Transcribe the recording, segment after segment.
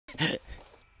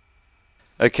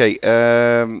Okay,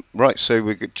 right, so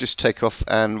we could just take off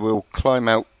and we'll climb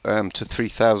out to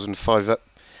 3005 up,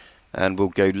 and we'll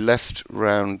go left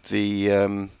round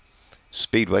the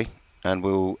speedway, and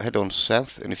we'll head on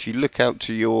south. And if you look out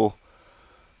to your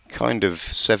kind of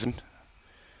 7,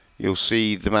 you'll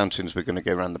see the mountains we're going to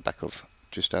go around the back of,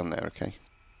 just down there, okay?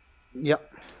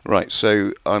 Yep. Right,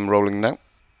 so I'm rolling now.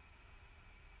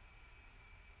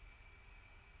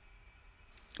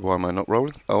 Why am I not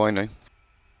rolling? Oh, I know.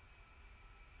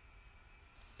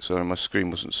 Sorry, my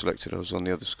screen wasn't selected. I was on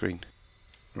the other screen.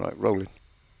 Right, rolling.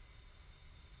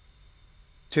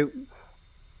 2.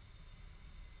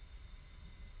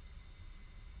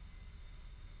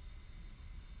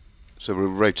 So we'll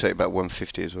rotate about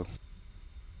 150 as well.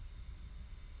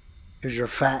 Because you're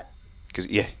fat. Because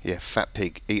yeah, fat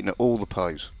pig eating all the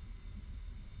pies.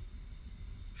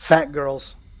 Fat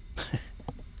girls.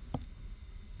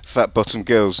 Fat bottom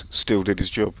girls still did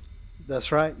his job.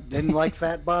 That's right. Didn't like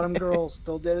fat bottom girls.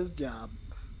 Still did his job.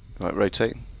 Right,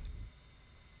 rotating.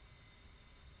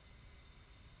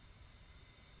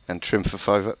 And trim for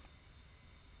 5 up.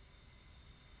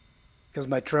 Because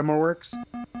my trimmer works.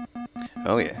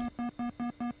 Oh yeah.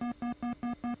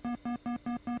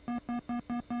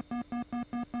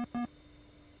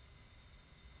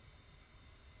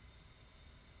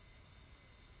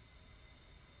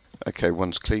 Okay,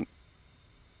 1's clean.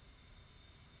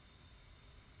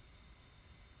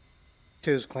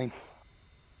 2 is clean.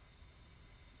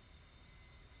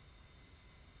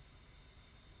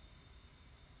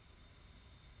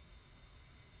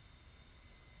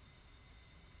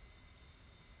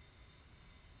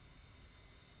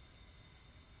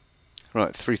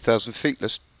 Right, 3,000 feet.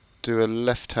 Let's do a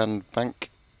left-hand bank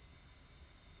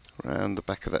around the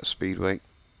back of that speedway.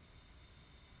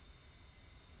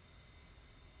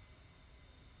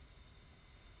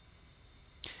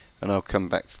 And I'll come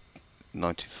back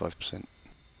 95%.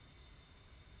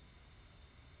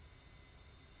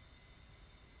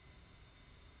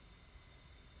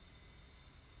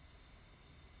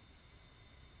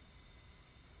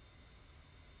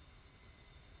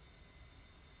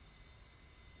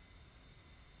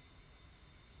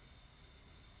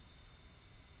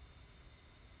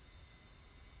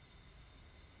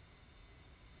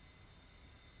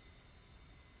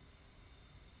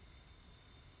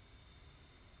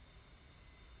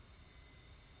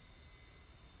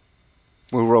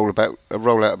 We'll roll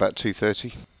out about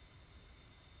 230.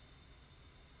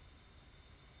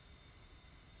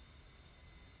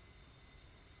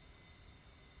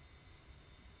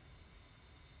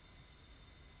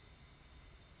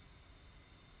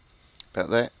 About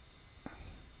there.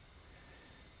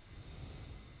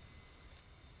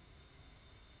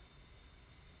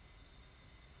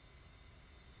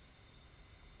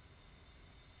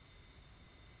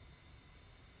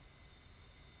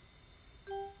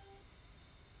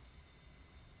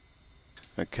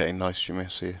 Okay, nice, Jimmy. I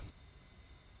see you.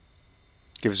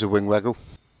 Give us a wing waggle.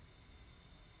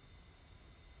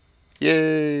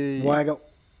 Yay! Waggle.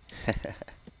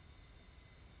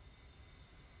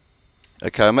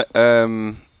 Okay, I'm at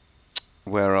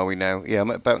where are we now? Yeah, I'm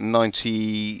at about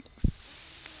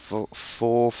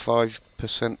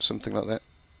 94.5%, something like that.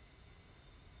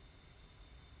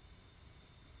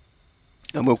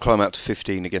 And we'll climb out to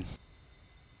 15 again.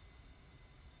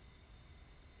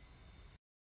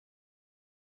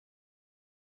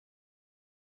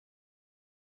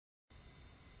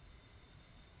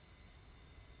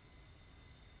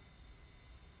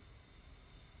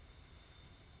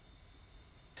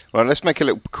 Right, let's make a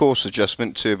little course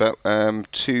adjustment to about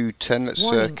 210. Let's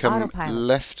Warning, come autopilot.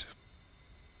 left.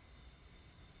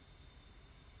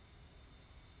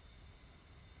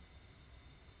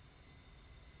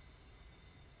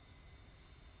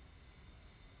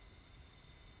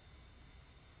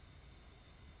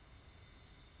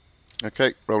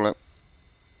 Okay, roll out.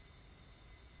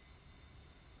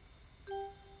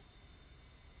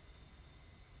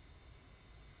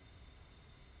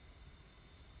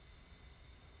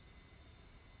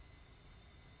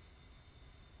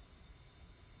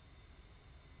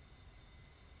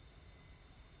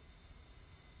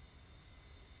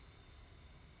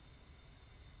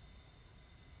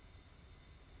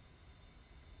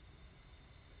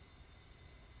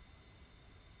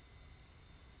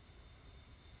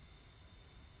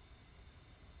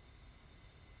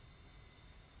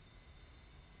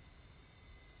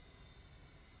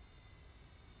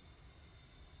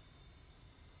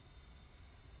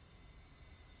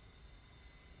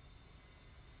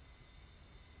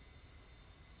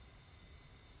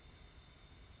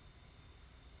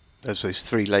 There's those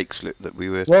 3 lakes that we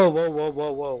were. Whoa, whoa, whoa,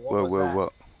 whoa, whoa. What Whoa, was whoa,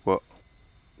 that? what?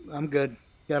 I'm good.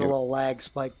 Got a Yep. little lag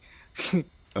spike.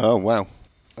 Oh wow.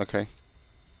 Okay.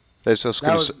 There's. I was That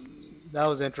gonna say, was that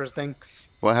was interesting.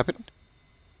 what happened?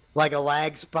 Like a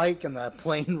lag spike, and the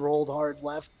plane rolled hard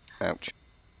left. Ouch.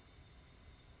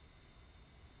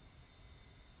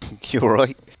 You all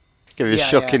right? Give you a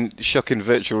Yeah, yeah. shocking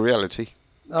virtual reality.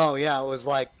 Oh yeah, it was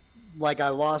like I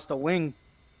lost a wing.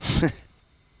 All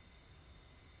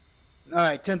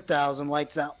right, 10,000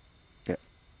 lights out. Yeah.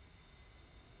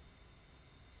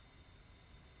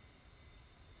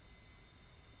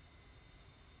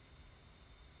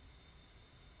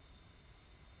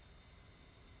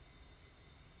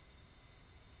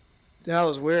 That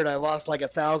was weird. I lost like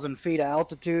 1,000 feet of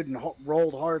altitude and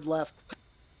rolled hard left.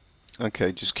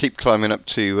 Okay, just keep climbing up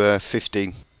to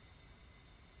 15.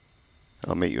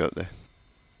 I'll meet you up there.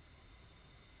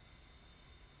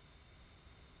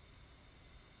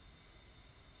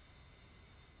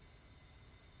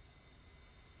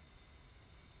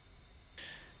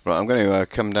 Right, I'm going to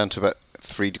come down to about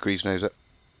 3 degrees nose up.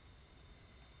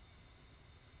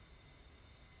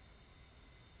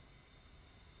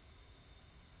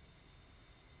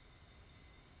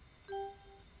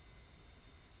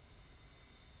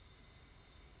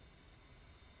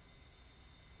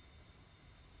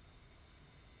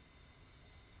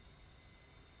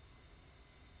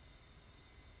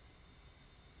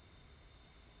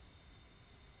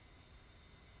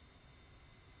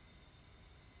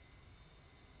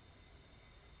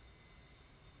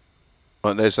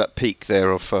 Right, there's that peak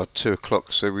there of 2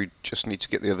 o'clock, so we just need to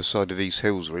get the other side of these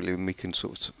hills really, and we can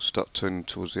sort of start turning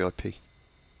towards the IP.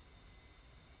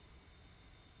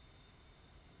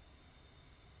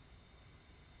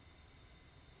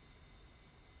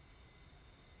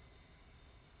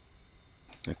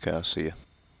 Okay, I'll see you.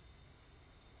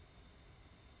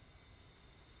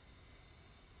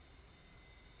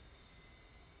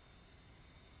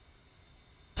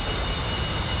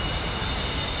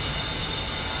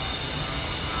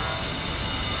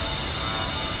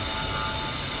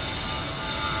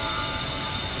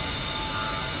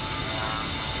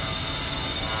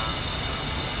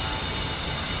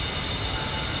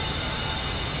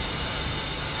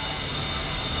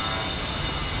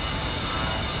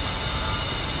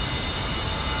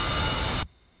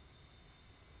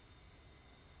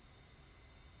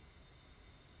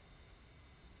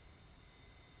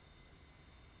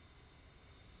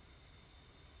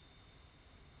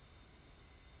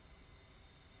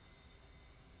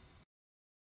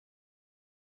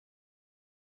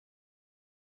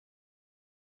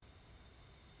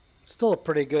 Still a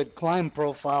pretty good climb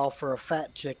profile for a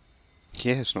fat chick.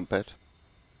 Yeah, it's not bad.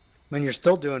 I mean, you're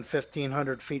still doing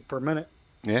 1,500 feet per minute.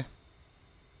 Yeah.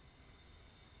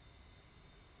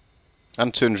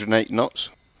 And 208 knots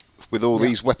with all Yeah.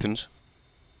 these weapons.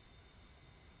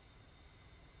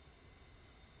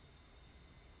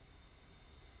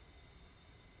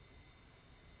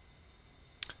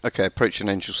 Okay, approaching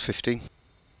Angels 15.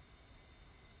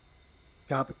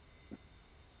 Copy.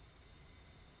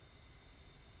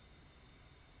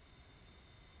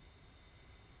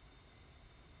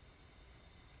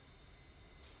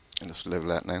 And let's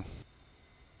level out now.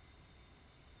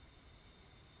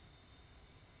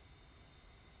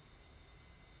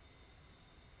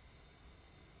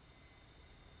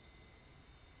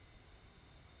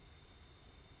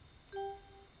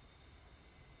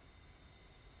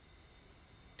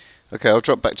 Okay, I'll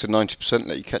drop back to 90%,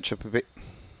 let you catch up a bit.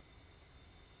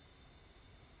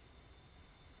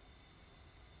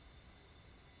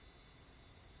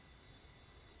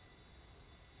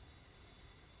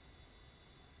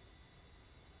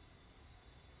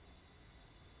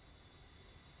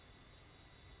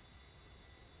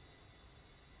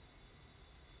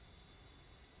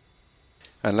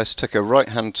 And let's take a right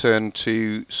hand turn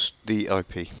to the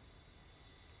IP.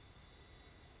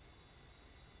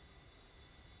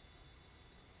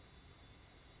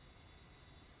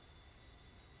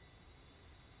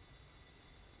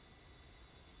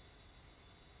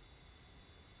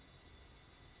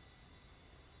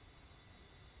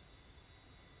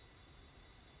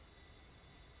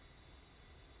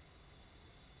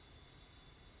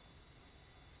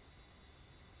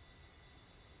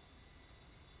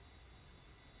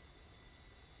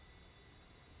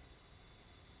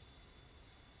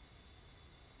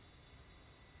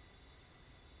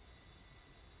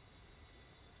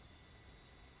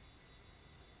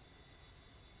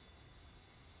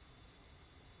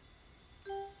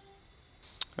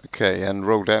 Okay, and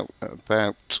rolled out at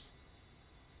about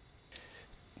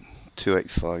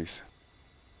 285.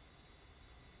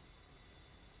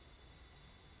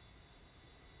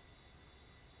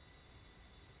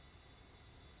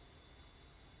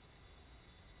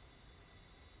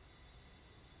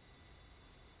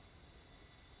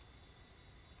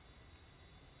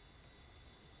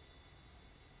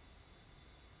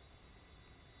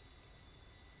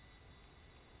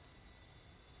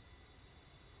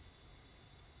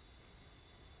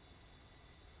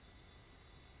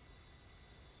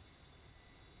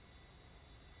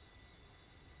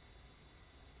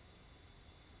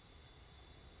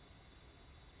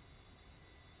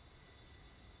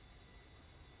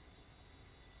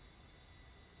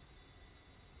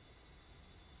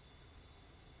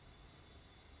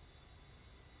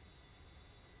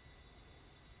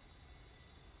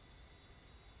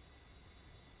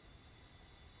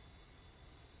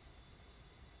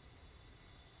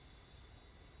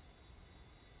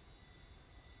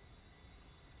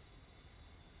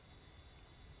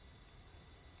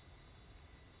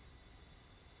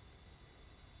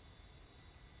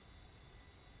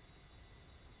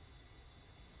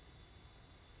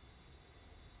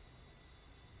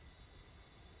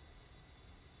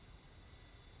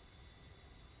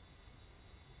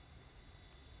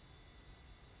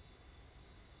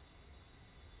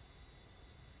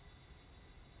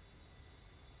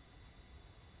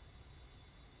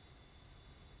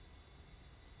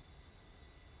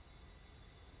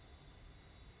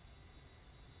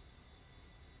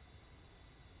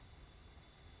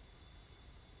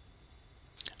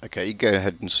 Okay, you go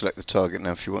ahead and select the target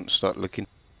now if you want to start looking.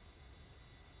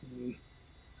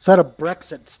 Set a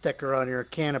Brexit sticker on your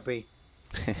canopy.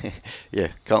 Yeah,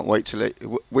 can't wait till it.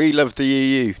 We love the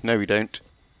EU. No, we don't.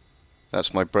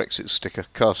 That's my Brexit sticker,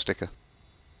 car sticker.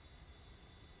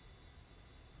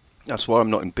 That's why I'm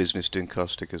not in business doing car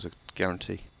stickers, I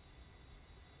guarantee.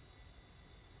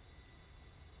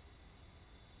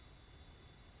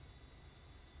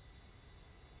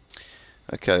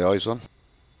 Okay, eyes on.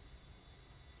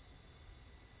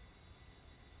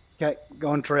 Okay,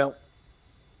 going trail.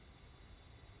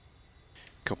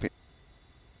 Copy.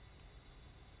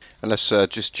 And let's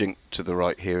just jink to the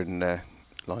right here and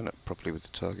line up properly with the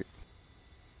target.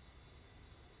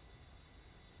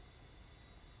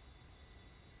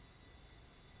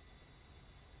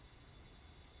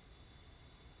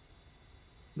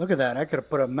 Look at that. I could have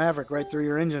put a Maverick right through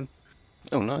your engine.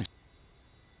 Oh, nice.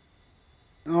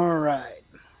 All right.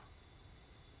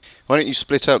 Why don't you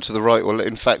split out to the right, or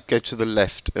in fact go to the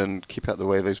left and keep out the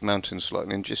way of those mountains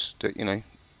slightly, and just,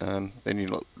 then you're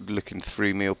not looking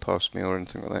through me or past me or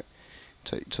anything like that.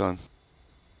 Take your time.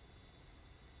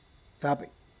 Copy.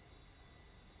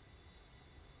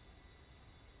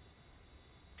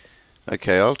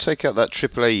 Okay, I'll take out that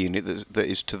AAA unit that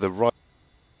is to the right.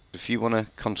 If you want to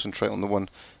concentrate on the one,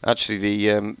 actually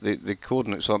the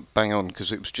coordinates aren't bang on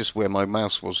because it was just where my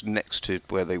mouse was next to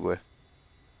where they were.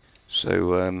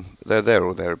 So they're there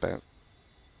or thereabout.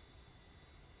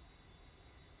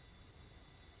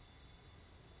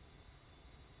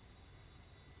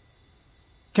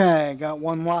 Okay, got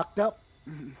one locked up.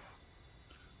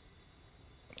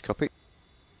 Copy.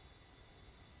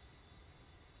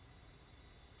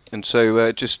 And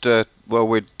so just while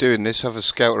we're doing this, have a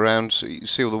scout around so you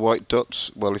see all the white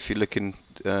dots. Well, if you're looking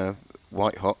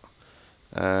white hot,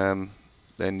 then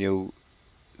you'll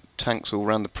tanks all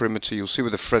around the perimeter. You'll see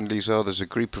where the friendlies are. There's a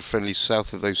group of friendlies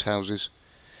south of those houses.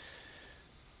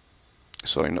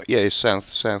 Sorry, not yeah,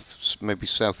 south, maybe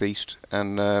southeast.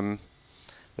 And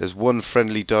there's one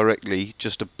friendly directly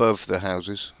just above the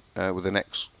houses with an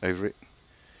X over it.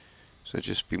 So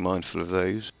just be mindful of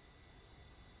those.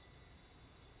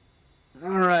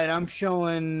 All right, I'm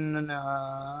showing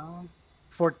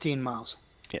 14 miles.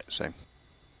 Yeah, same.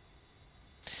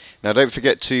 Now don't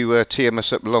forget to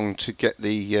TMS up long to get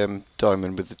the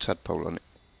diamond with the tadpole on it.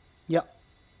 Yep.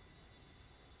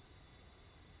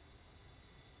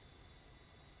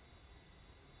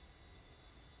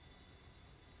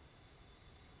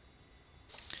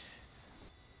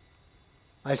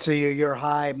 I see you. You're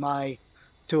high. My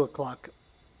 2 o'clock.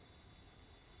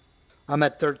 I'm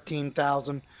at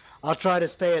 13,000. I'll try to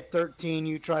stay at 13.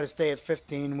 You try to stay at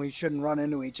 15. We shouldn't run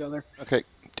into each other. Okay,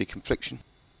 deconfliction.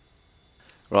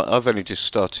 Right, I've only just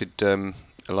started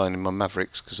aligning my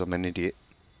Mavericks because I'm an idiot.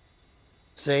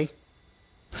 See?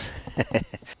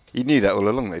 You knew that all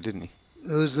along though, didn't you?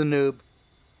 Who's the noob?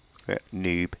 Yeah,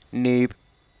 noob.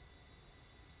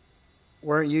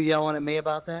 Weren't you yelling at me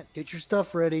about that? Get your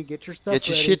stuff ready. Get your stuff Get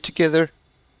your ready. shit together.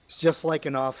 It's just like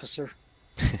an officer.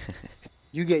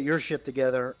 You get your shit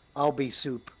together, I'll be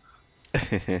soup.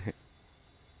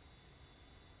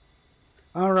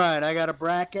 All right, I got a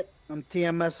bracket. I'm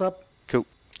TMS up. Cool.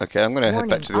 Okay, I'm going to head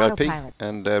back to the autopilot. IP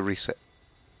and reset.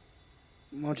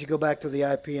 Why don't you go back to the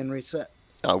IP and reset?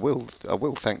 I will,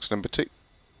 thanks, number 2.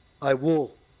 I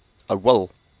will. I will.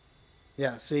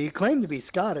 Yeah, see, you claim to be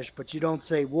Scottish, but you don't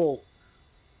say wool.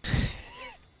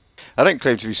 I don't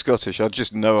claim to be Scottish, I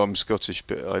just know I'm Scottish,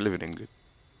 but I live in England.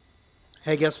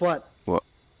 Hey, guess what? What?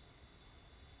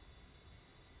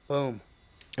 Boom.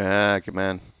 Ah, good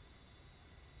man.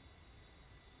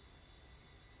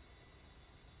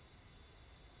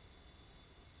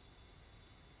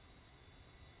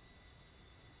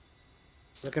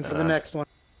 Looking for the next one.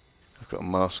 I've got a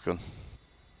mask on.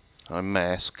 I'm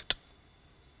masked.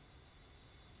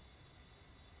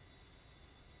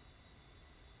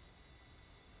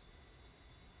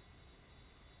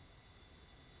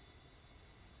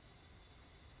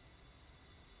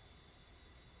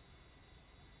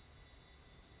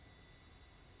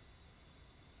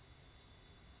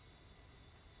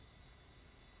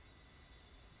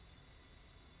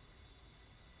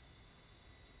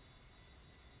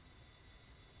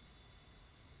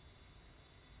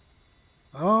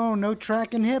 Oh, no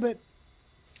track inhibit.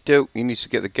 Still, you need to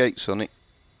get the gates on it.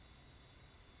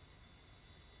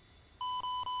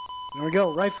 There we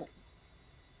go, rifle.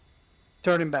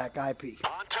 Turning back, IP.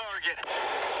 On target.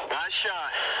 Nice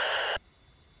shot.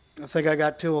 I think I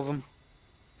got 2 of them.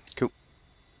 Cool.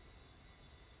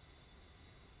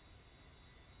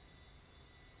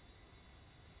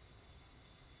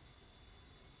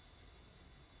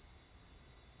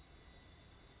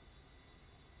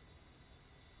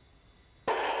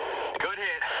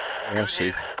 hit. Yeah, I Good see.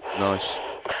 hit. Nice.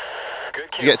 Good You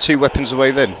kill. get 2 weapons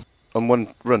away then on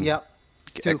one run. Yep.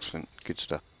 2. Excellent. Good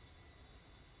stuff.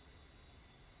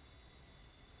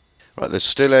 Right, there's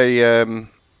still a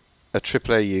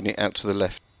AAA unit out to the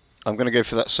left. I'm going to go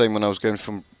for that same one I was going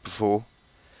from before,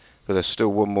 but there's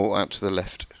still one more out to the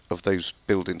left of those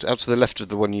buildings. Out to the left of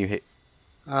the one you hit.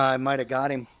 I might have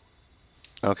got him.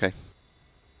 Okay.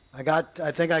 I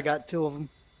think I got 2 of them.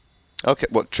 Okay,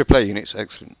 what, AAA units?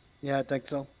 Excellent. Yeah, I think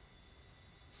so.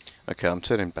 Okay, I'm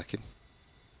turning back in.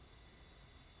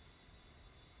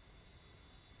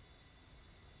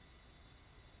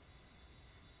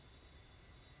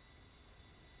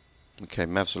 Okay,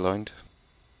 Mavs aligned.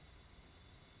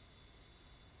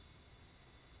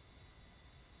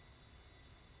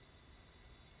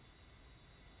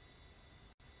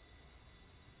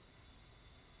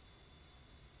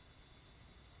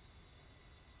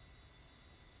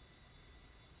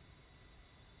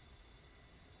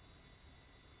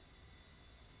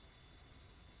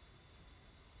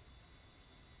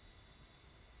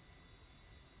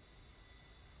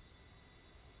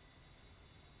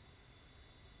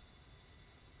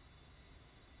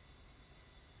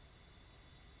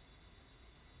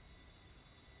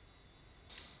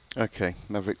 Okay,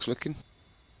 Maverick's looking.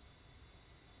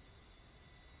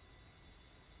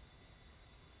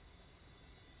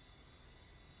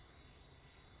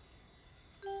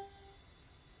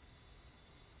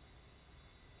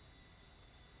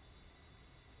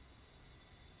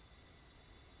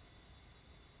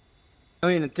 I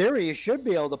mean, in theory, you should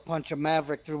be able to punch a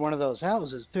Maverick through one of those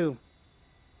houses, too.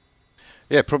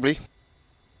 Yeah, probably.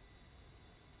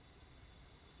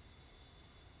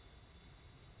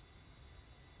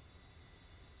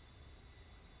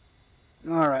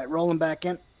 All right, rolling back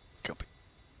in. Copy.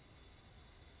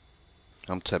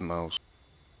 I'm 10 miles.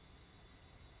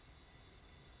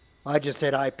 I just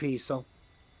hit IP, so.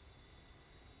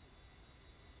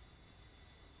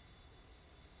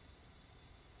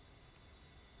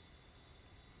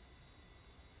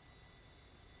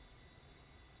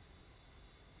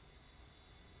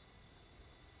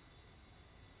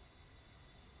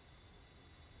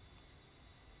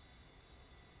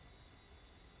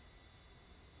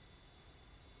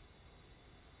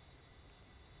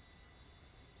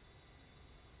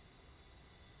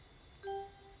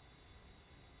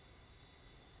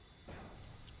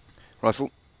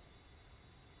 Rifle.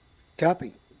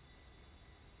 Copy.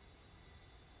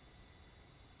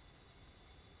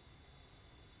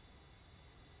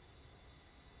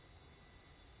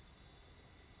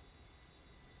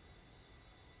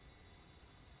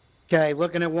 Okay,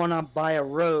 looking at one on by a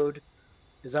road.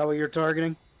 Is that what you're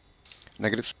targeting?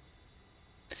 Negative.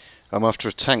 I'm after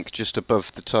a tank just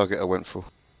above the target I went for,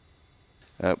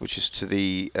 which is to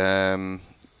the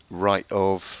right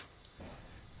of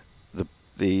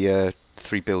the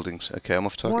 3 buildings. Okay, I'm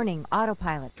off target. Warning,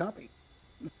 autopilot. Copy.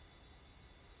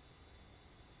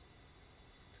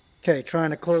 Okay,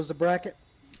 trying to close the bracket.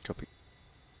 Copy.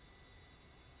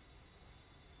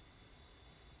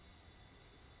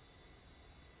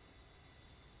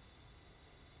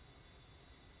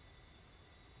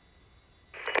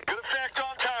 Good effect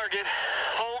on target.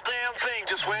 Whole damn thing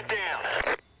just went down.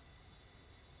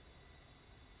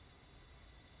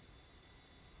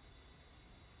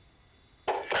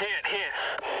 Hit.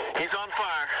 He's on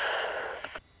fire.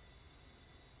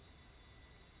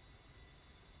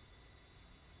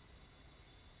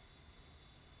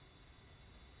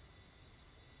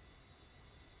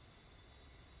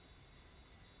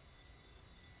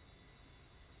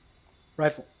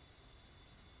 Rifle.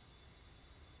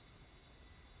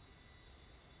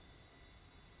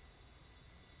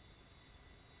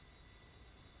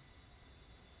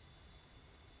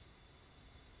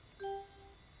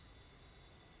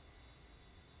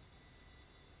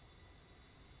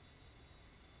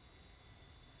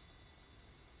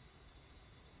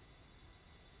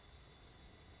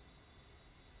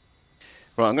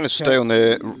 Right, I'm going to stay on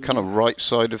the kind of right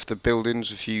side of the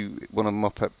buildings if you want to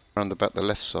mop up around about the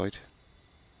left side.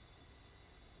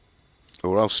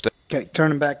 Or I'll stay Okay,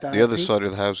 turning back to the other IP. side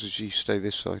of the houses, you stay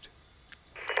this side.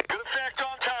 Good effect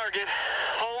on target.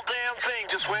 Whole damn thing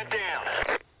just went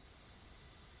down.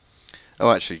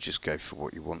 Oh, actually, just go for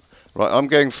what you want. Right, I'm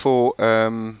going for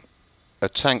a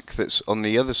tank that's on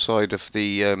the other side of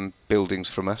the buildings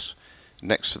from us,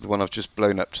 next to the one I've just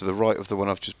blown up, to the right of the one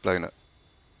I've just blown up.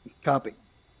 Copy.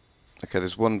 Okay,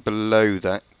 there's one below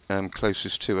that,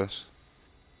 closest to us.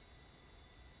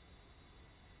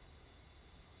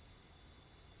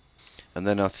 And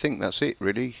then I think that's it,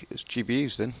 really. It's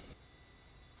GBUs then.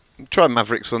 Try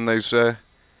Mavericks on those On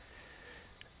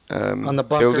the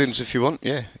bunkers. buildings if you want.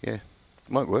 Yeah,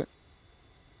 might work.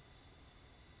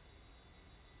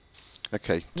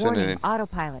 Okay, turning Warning, in.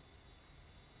 autopilot.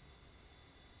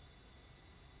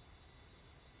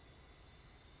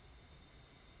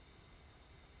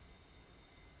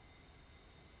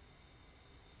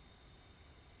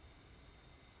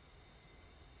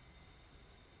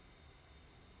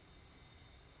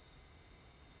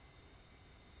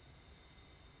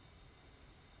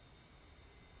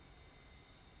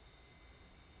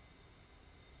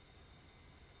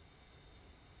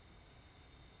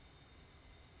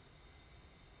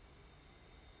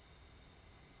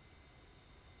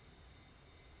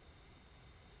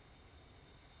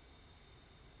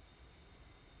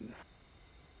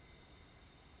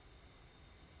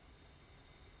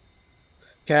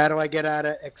 Okay, how do I get out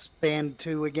of expand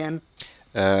 2 again?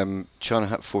 China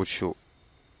hat forward short.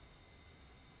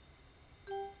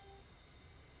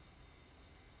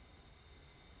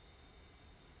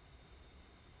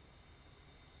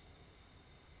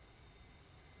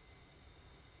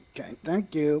 Okay,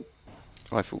 thank you.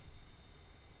 Rifle.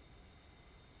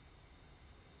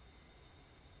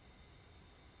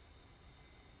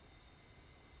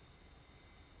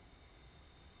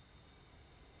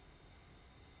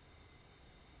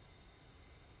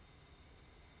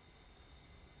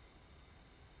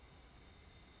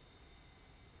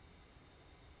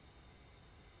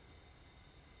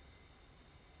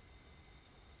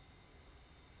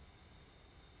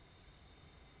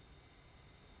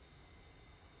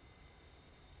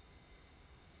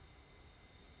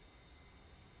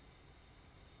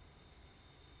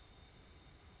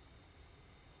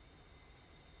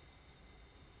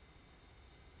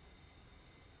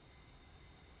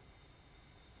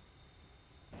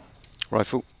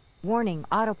 Rifle. Warning,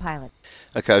 autopilot.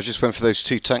 Okay, I just went for those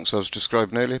 2 tanks I was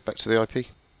describing earlier. Back to the IP.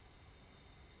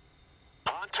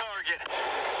 On target.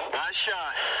 Nice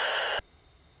shot.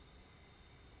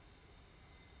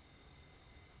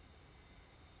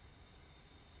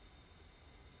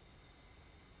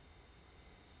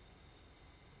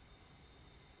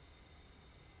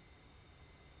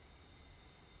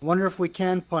 Wonder if we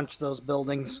can punch those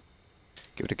buildings.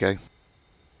 Give it a go.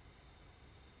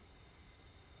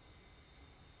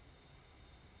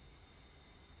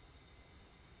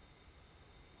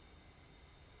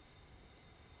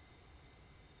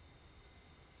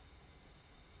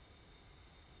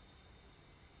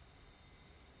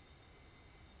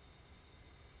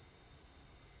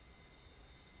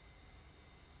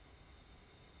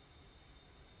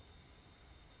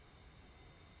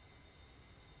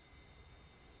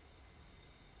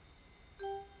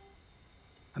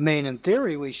 I mean, in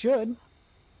theory, we should.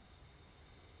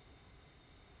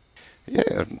 Yeah,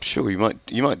 I'm sure you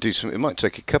might do some. It might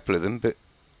take a couple of them, but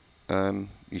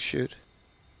you should.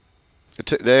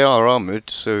 They are armoured,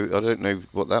 so I don't know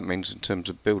what that means in terms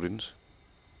of buildings.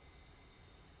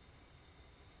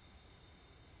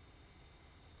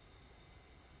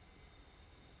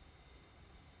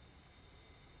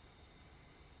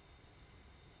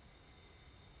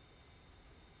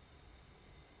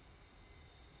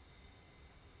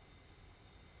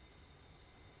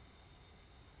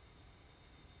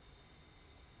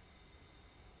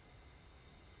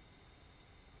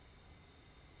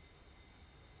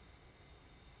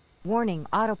 Warning,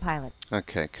 autopilot.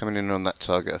 Okay, coming in on that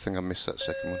target. I think I missed that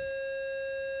second one.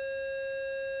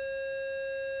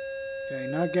 Okay,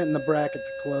 not getting the bracket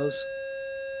to close.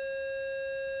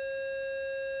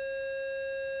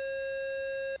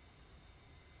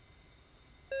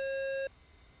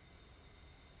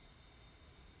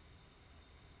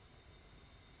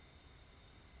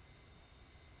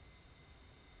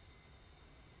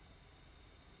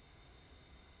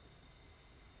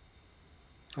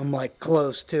 I'm like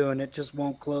close to, and it just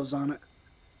won't close on it.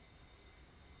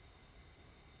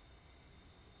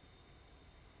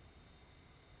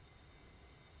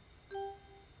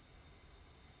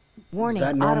 Warning, Is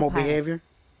that normal autopilot.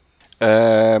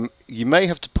 behavior? You may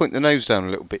have to point the nose down a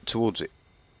little bit towards it,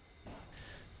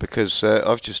 because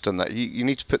I've just done that. You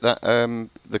need to put that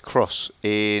the cross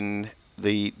in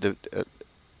the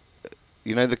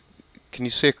you know the. Can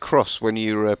you see a cross when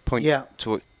you point Yeah.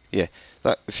 toward? Yeah.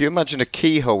 That if you imagine a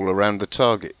keyhole around the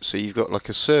target, so you've got like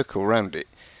a circle around it,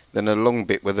 then a long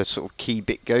bit where the sort of key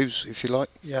bit goes, if you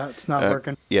like. Yeah, it's not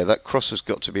working. Yeah, that cross has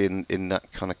got to be in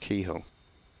that kind of keyhole.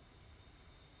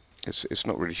 It's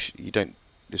not really you don't.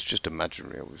 It's just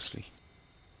imaginary, obviously.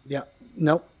 Yeah.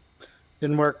 Nope.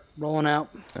 Didn't work. Rolling out.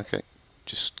 Okay,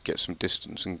 just get some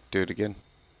distance and do it again.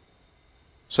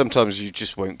 Sometimes you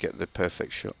just won't get the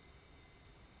perfect shot.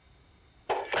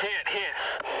 Hit.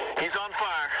 He's on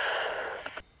fire.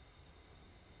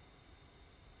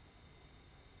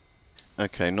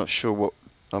 Okay, not sure what.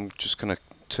 I'm just going to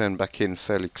turn back in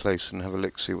fairly close and have a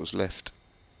look, see what's left.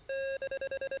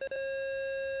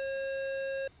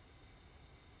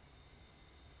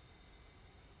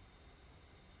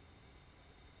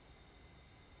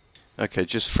 Okay,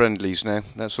 just friendlies now.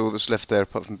 That's all that's left there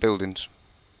apart from buildings.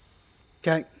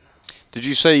 Okay. Did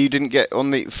you say you didn't get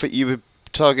on the... You were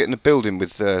targeting a building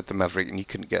with the Maverick and you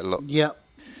couldn't get a lock? Yep.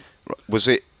 Was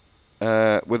it...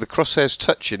 were the crosshairs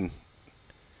touching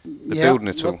the Yep. building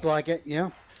at all? Looked like it.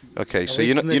 Yeah. Okay, At so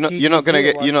least in the you're not gonna TGP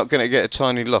it you're was. not gonna get a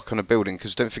tiny lock on a building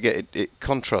because don't forget it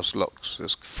contrast locks.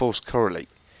 It's force correlate.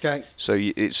 Okay. So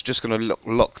it's just going to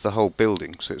lock the whole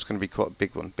building. So it's going to be quite a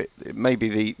big one. But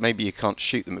maybe you can't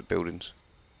shoot them at buildings.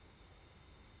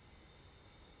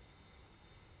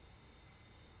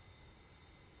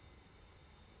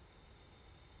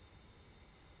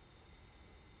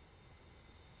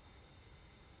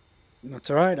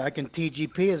 That's all right. I can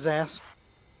TGP his ass.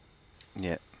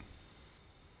 Yeah.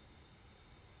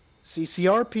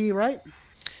 CCRP, right?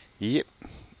 Yep.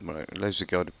 Right. Loads of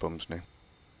guided bombs now.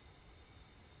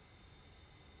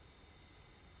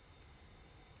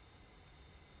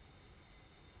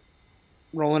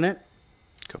 Rolling it.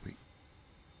 Copy.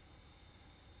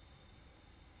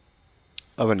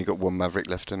 I've only got one Maverick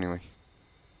left anyway.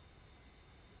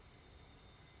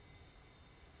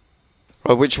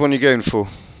 Right. Which one are you going for?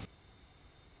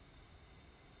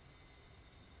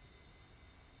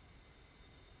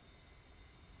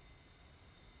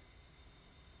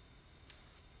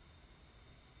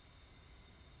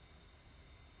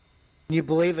 Can you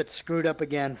believe it's screwed up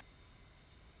again?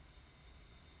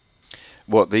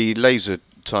 What, the laser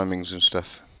timings and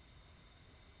stuff?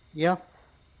 Yeah.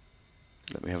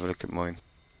 Let me have a look at mine.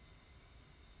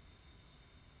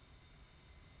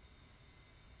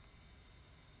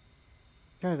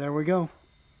 Okay, there we go.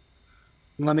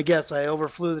 Let me guess, I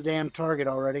overflew the damn target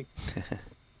already.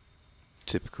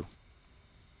 Typical.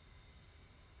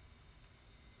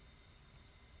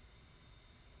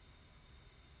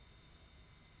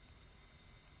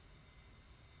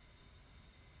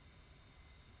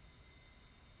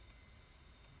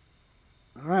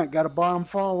 All right, got a bomb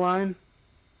fall line.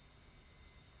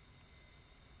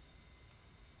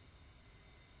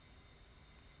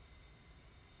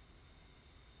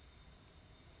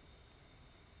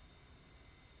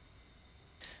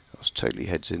 I was totally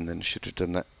heads in then. Should have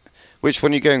done that. Which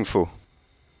one are you going for?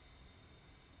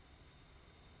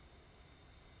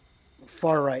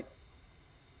 Far right.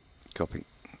 Copy.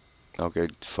 I'll go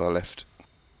far left.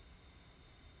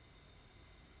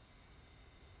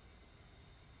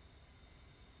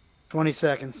 $20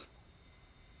 seconds.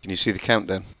 Can you see the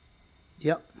countdown?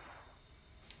 Yep.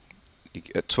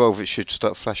 At 12 it should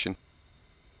start flashing.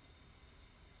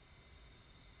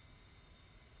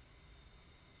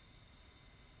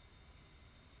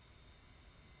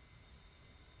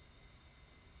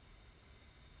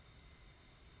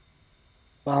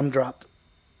 Bomb dropped.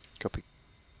 Copy.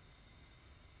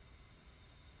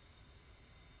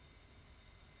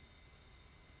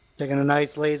 Taking a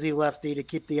nice lazy lefty to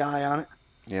keep the eye on it.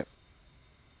 Yep.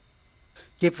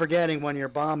 Keep forgetting when you're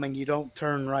bombing, you don't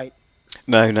turn right.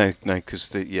 No,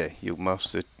 because you'll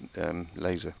master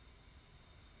laser.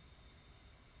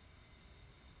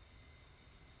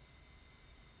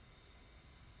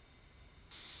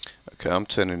 Okay, I'm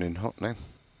turning in hot now.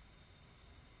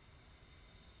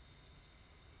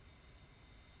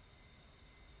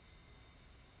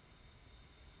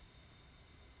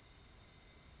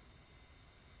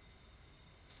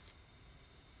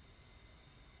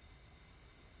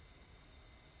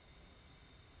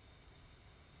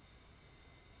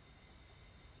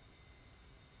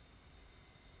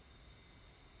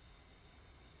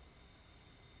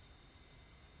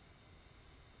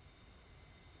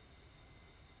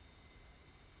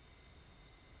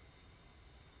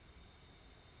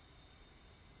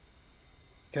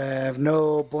 Okay, I have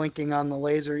no blinking on the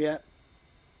laser yet.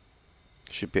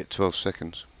 Should be at 12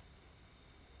 seconds.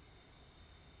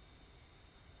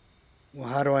 Well,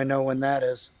 how do I know when that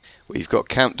is? Well, you've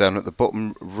got a countdown at the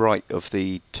bottom right of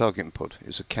the target pod.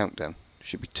 It's a countdown. It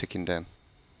should be ticking down.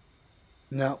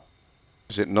 No.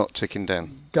 Is it not ticking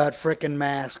down? Got frickin'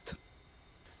 masked.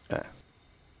 Ah.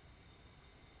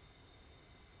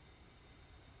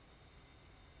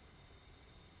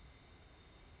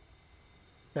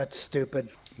 That's stupid.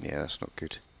 Yeah, that's not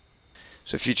good.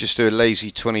 So if you just do a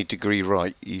lazy 20-degree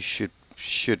right, you should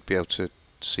be able to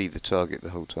see the target the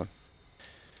whole time.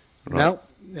 Right. Nope,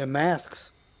 it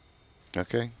masks.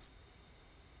 Okay.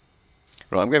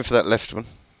 Right, I'm going for that left one.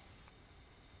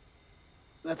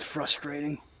 That's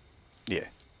frustrating. Yeah.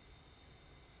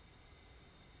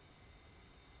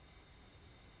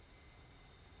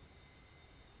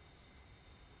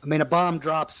 I mean, a bomb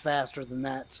drops faster than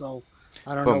that, so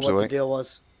I don't know Bomb's what away. the deal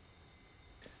was.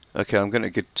 Okay, I'm getting a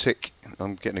good tick.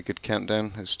 I'm getting a good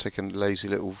countdown. Let's take a lazy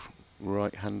little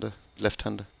right-hander,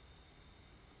 left-hander.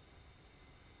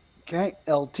 Okay,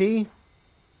 LT.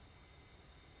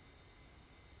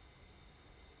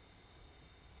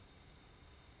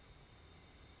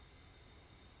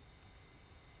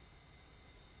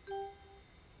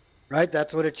 Right,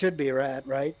 that's what it should be at,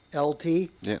 right? LT.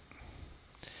 Yeah.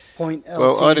 Point LT.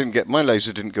 Well, I didn't get my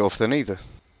laser didn't go off then either.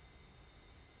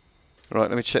 Right,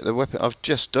 let me check the weapon. I've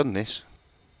just done this.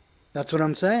 That's what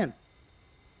I'm saying.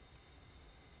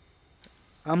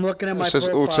 I'm looking at It my says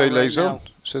profile auto right lays now. on.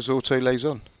 It says auto lays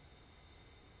on.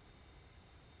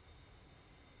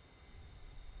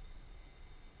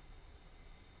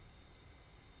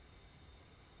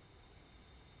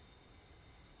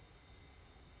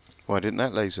 Why didn't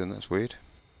that laser? That's weird.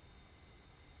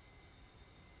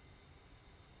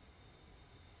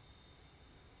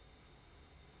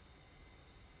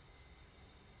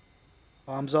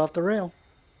 Bombs off the rail.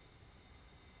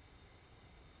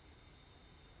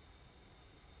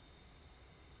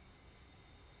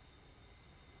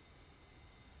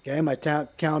 Okay, my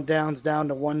countdown's down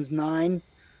to 1-9,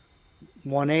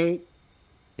 1-8.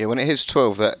 Yeah, when it hits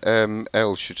 12, that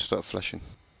L should start flashing.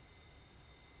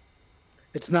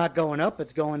 It's not going up,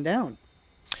 it's going down.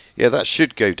 Yeah, that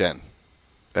should go down.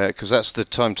 Because that's the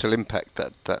time till impact,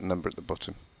 that number at the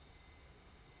bottom.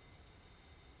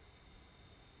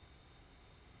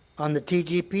 On the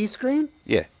TGP screen?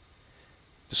 Yeah.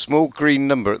 The small green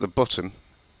number at the bottom.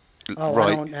 Oh,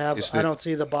 right, I don't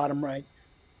see the bottom right.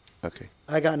 Okay.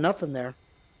 I got nothing there.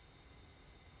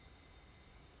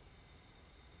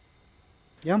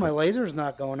 Yeah, my laser's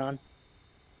not going on.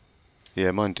 Yeah,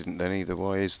 mine didn't then either.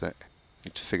 Why is that?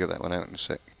 Need to figure that one out in a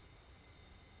sec.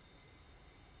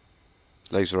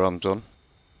 Laser arms on.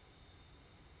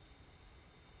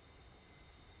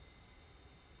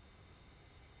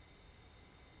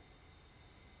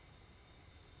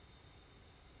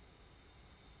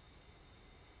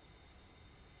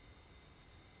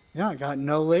 Yeah, I got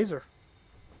no laser.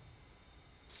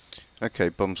 Okay,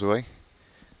 bombs away.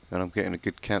 And I'm getting a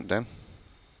good countdown.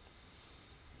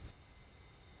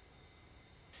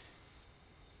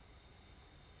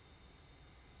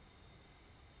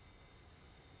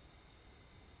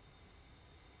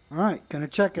 All right, gonna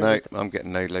check No, everything. I'm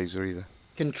getting no laser either.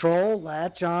 Control,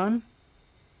 latch on.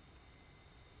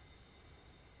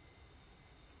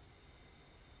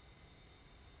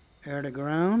 Air to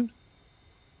ground.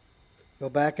 Go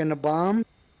back into bomb.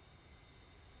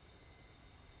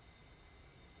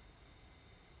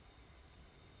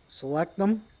 Select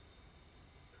them.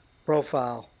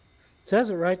 Profile. It says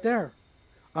it right there.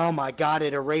 Oh my god,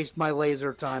 it erased my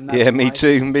laser time. That's Yeah, me why.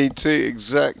 too, me too.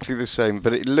 Exactly the same.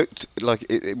 But it looked like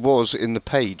it was in the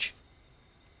page.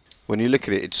 When you look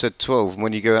at it, it said 12. And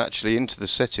when you go actually into the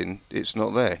setting, it's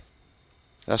not there.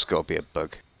 That's got to be a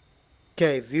bug.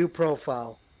 Okay, view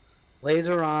profile.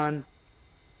 Laser on.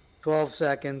 12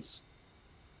 seconds.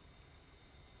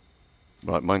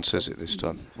 Right, mine says it this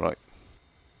time. Right.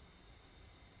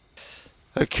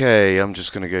 Okay, I'm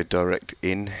just going to go direct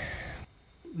in.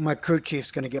 My crew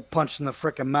chief's gonna get punched in the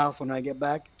frickin' mouth when I get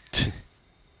back.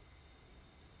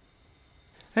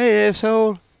 Hey,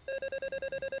 asshole.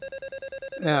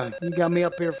 Yeah, you got me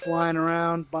up here flying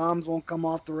around. Bombs won't come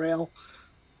off the rail.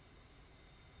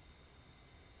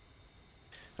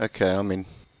 Okay, I'm in.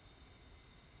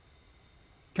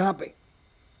 Copy.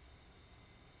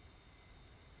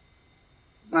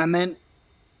 I'm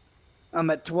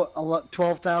at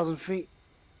 12,000 feet.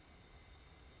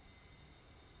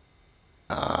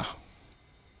 Ah.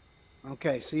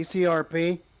 Okay,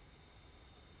 CCRP.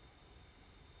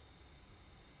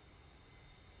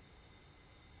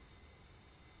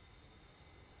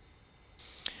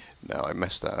 No, I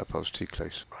messed that up. I was too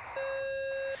close.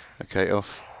 Okay, off.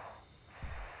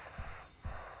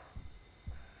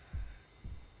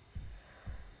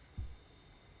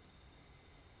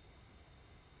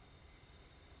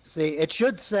 See, it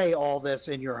should say all this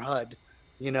in your HUD.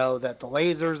 You know, that the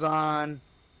laser's on.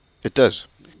 It does.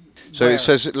 So Where? it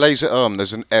says laser arm.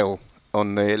 There's an L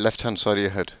on the left-hand side of your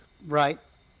HUD. Right.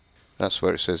 That's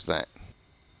where it says that.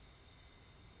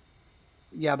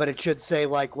 Yeah, but it should say,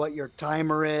 like, what your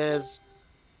timer is.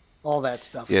 All that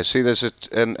stuff. Yeah, see there's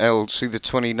an L. See the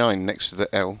 29 next to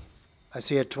the L? I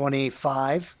see a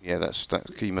 25. Yeah,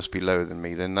 that. You must be lower than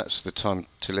me. Then that's the time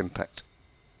till impact.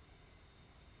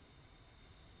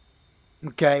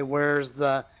 Okay, where's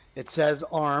the... It says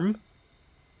arm.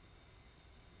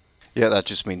 Yeah, that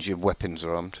just means your weapons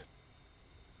are armed.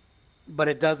 But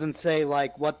it doesn't say,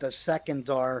 like, what the seconds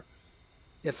are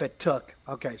if it took.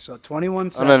 Okay, so 21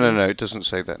 seconds. Oh, no, it doesn't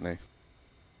say that, no.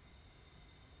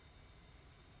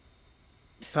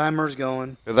 Timer's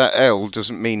going. But that L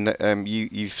doesn't mean that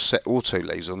you've set auto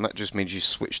laser on. That just means you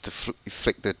switch the you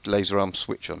flick the laser arm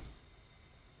switch on.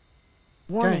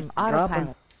 Warning, dropping.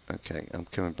 autopilot. Okay, I'm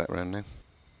coming back round now.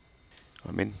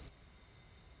 I'm in.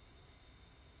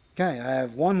 Okay, I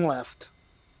have one left.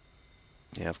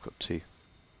 Yeah, I've got 2.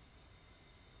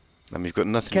 And we've got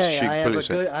nothing to Okay, shoot bullets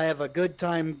at. I have a good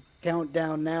time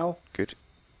countdown now. Good.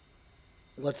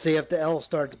 Let's see if the L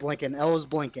starts blinking. L is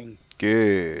blinking.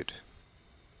 Good.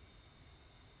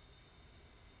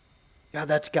 God,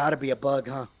 that's got to be a bug,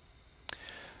 huh?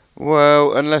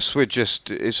 Well, unless we're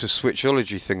just, it's a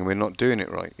switchology thing and we're not doing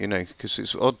it right, you know, because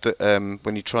it's odd that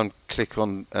when you try and click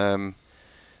on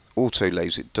auto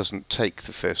laser, it doesn't take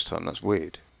the first time. That's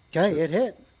weird. Okay, it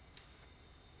hit.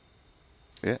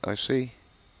 Yeah, I see.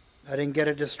 I didn't get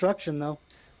a destruction though.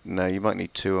 No, you might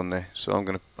need 2 on there. So I'm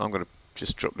gonna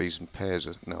just drop these in pairs.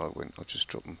 No, I won't. I'll just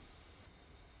drop them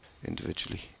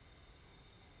individually.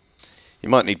 You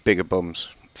might need bigger bombs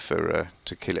for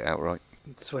to kill it outright.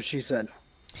 That's what she said.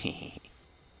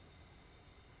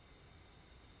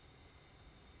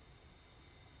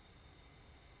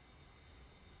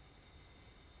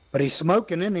 But he's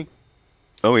smoking, isn't he?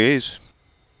 Oh, he is.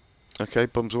 Okay,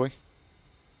 bombs away.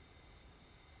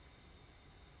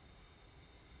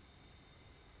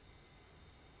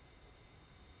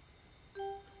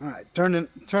 All right, turning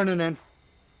in.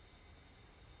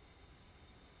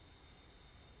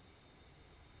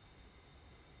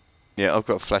 Yeah, I've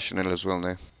got a flashing L as well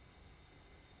now.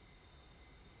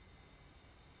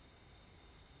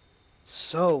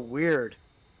 So weird.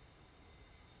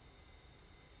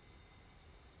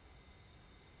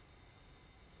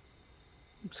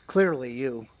 It's clearly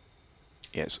you.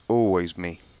 Yeah, it's always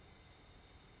me.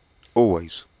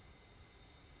 Always.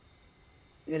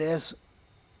 It is.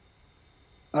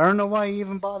 I don't know why you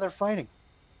even bother fighting.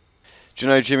 Do you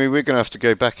know, Jimmy, we're going to have to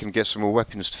go back and get some more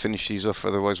weapons to finish these off,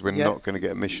 otherwise we're Yeah. not going to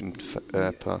get a mission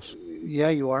pass. Yeah,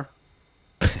 you are.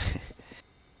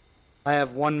 I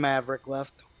have one Maverick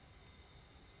left.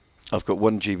 I've got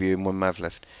 1 GBU and 1 MAV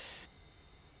left.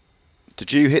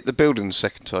 Did you hit the building the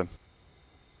second time?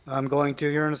 I'm going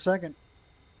to here in a second.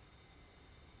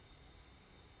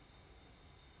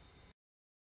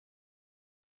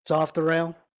 It's off the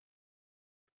rail.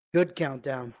 Good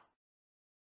countdown.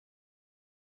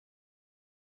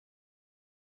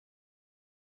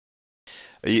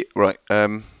 Are you, right,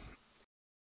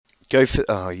 go for,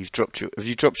 oh, have you dropped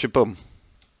your bomb?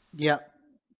 Yeah.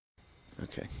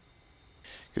 Okay.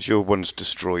 Because your one's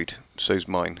destroyed, so's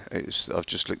mine. I've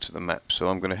just looked at the map, so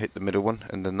I'm going to hit the middle one,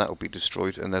 and then that'll be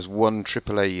destroyed, and there's 1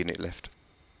 AAA unit left.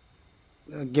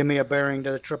 Give me a bearing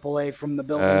to the AAA from the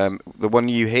buildings. The one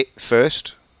you hit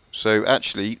first, so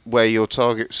actually where your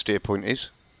target steer point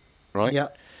is, right? Yeah.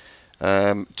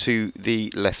 To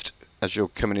the left as you're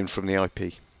coming in from the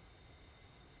IP.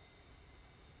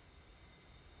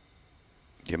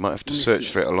 You might have to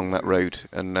search for it along that road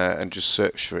and just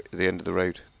search for it at the end of the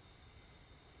road.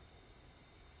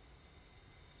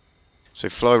 So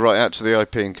fly right out to the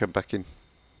IP and come back in.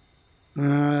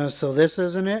 So this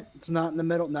isn't it? It's not in the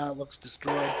middle? No, it looks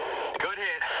destroyed. Good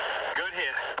hit. Good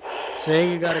hit.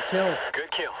 See, you got a kill.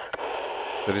 Good kill.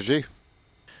 So did you?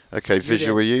 Okay,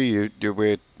 visual with you. You're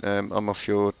weird. I'm off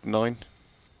your 9.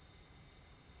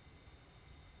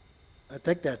 I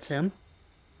think that's him.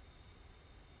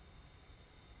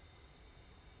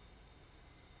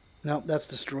 Nope, that's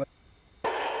destroyed.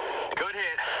 Good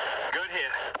hit. Good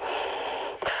hit.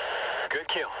 Good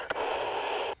kill.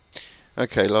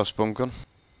 Okay, last bomb gone.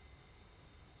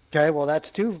 Okay, well that's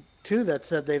two that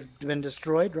said they've been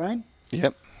destroyed, right?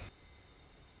 Yep.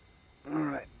 All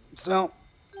right. So,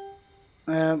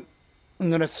 I'm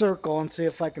gonna circle and see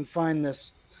if I can find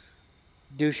this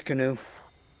douche canoe.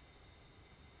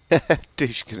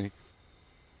 Douche canoe.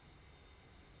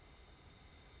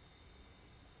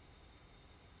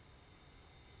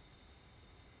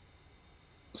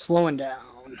 Slowing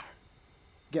down.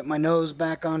 Get my nose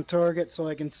back on target so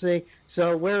I can see.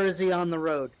 So where is he on the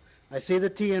road? I see the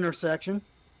T intersection.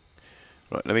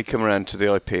 Right, let me come around to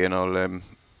the IP and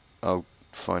I'll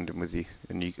find him with you,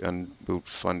 and we'll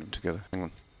find him together. Hang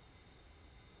on.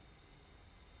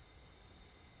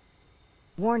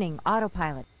 Warning,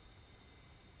 autopilot.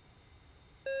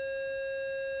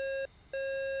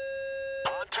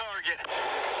 On target.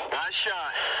 Nice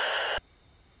shot.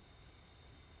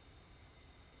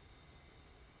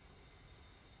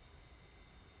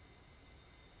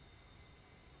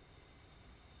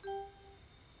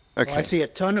 Okay. Well, I see a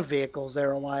ton of vehicles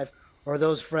there alive. Or are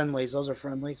those friendlies? Those are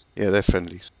friendlies. Yeah, they're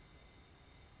friendlies.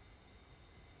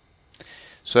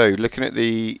 So, looking at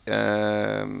the...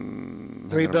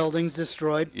 3 buildings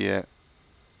destroyed. Yeah.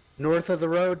 North of the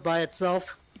road by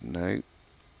itself? No.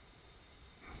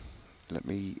 Let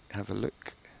me have a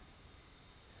look.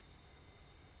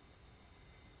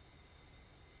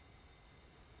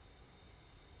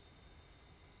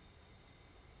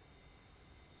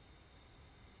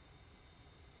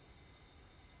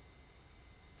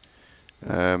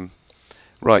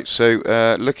 Right,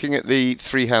 so looking at the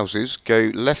three houses,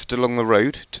 go left along the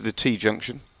road to the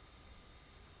T-junction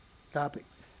Copy.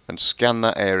 and scan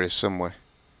that area somewhere.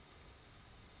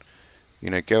 You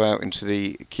know, go out into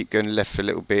the, keep going left a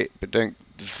little bit, but don't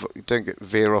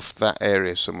veer off that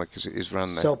area somewhere because it is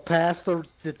round there. So past the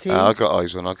T? I got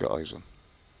eyes on, I got eyes on.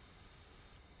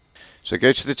 So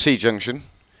go to the T-junction,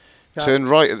 turn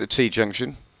right at the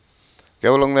T-junction,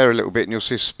 go along there a little bit and you'll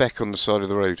see a speck on the side of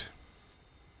the road.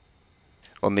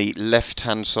 On the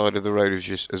left-hand side of the road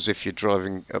as if you're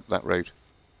driving up that road.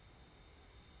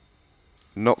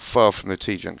 Not far from the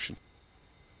T-junction.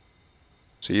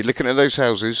 So you're looking at those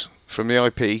houses from the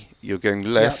IP. You're going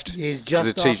left. Yep, he's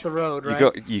just to the off the road,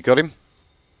 right? You got him.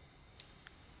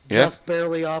 Just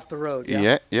barely off the road.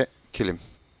 Yeah. Yeah. Kill him.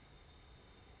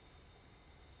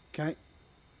 Okay.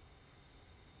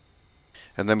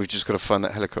 And then we've just got to find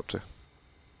that helicopter.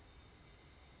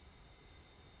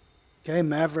 Okay,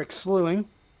 Maverick slewing.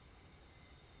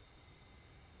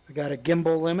 I got a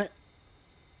gimbal limit.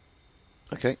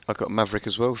 Okay, I got Maverick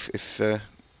as well. If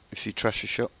you trash a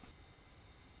shot.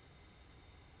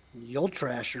 You'll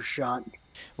trash your shot.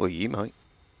 Well, you might.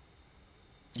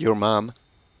 Your mum.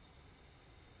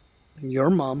 Your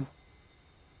mum.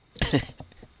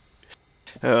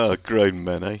 Oh, grown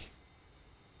men, eh?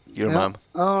 Your mum.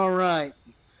 All right.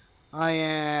 I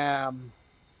am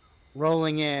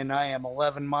rolling in. I am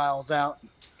 11 miles out.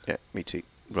 Yeah, me too.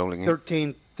 Rolling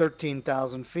in.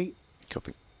 13,000 feet.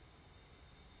 Copy.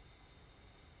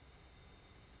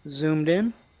 Zoomed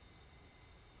in.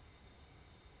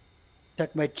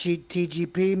 Check my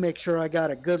TGP, make sure I got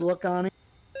a good look on it.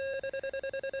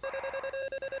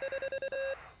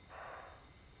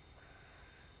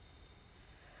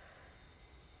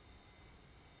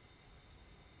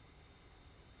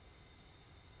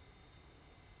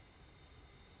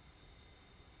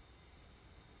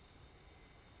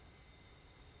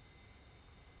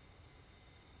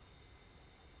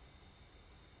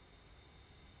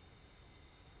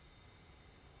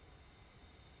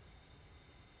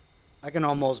 I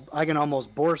can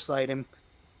almost bore sight him.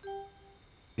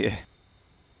 Yeah.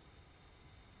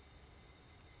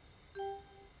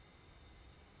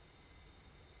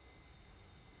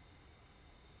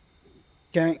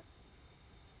 Okay.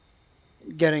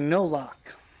 Getting no lock.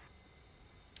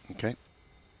 Okay.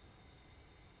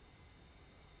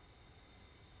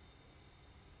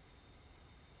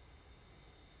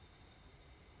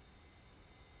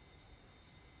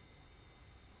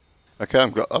 Okay,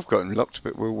 I've got him locked,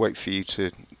 but we'll wait for you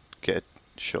to get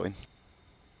a shot in.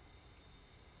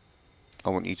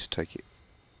 I want you to take it.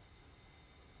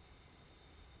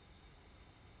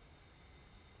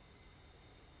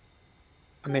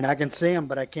 I mean, I can see him,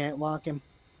 but I can't lock him.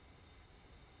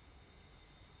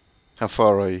 How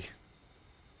far are you?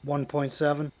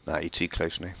 1.7. Nah, you're too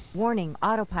close now. Warning,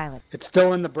 autopilot. It's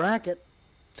still in the bracket.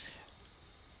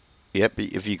 Yeah, but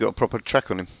have you got a proper track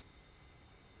on him?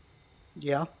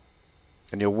 Yeah.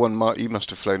 And you're 1 mile. You must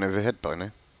have flown overhead by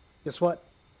now. Guess what?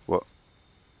 What?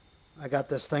 I got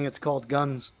this thing. It's called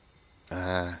guns.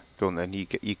 Ah, go on then. You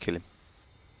kill him.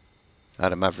 I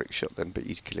had a Maverick shot then, but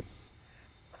you'd kill him.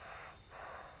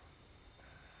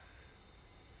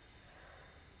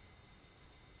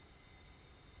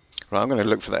 Right, I'm going to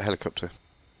look for that helicopter.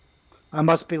 I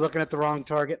must be looking at the wrong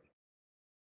target.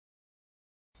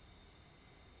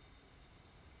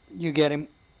 You get him.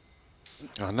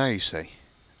 Oh, now you say.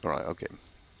 Alright, I'll get him.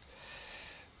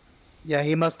 Yeah,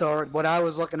 he must already. What I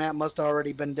was looking at must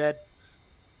already been dead.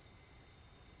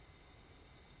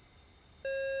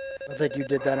 I think you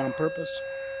did that on purpose.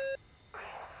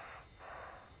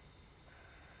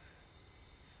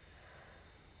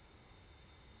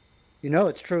 You know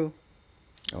it's true.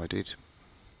 Oh, I did.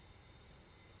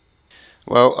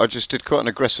 Well, I just did quite an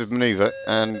aggressive manoeuvre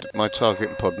and my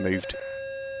target pod moved.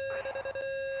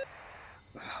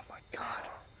 Oh my God.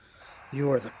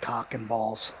 You are the cock and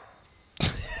balls.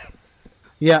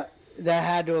 Yeah, that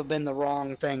had to have been the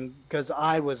wrong thing because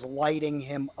I was lighting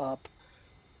him up.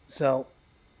 So.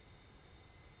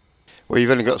 Well,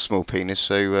 you've only got a small penis,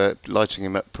 so lighting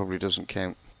him up probably doesn't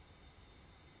count.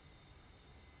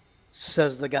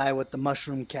 Says the guy with the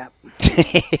mushroom cap.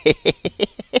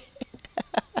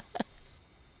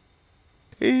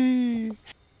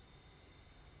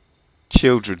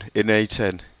 Children in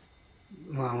A10.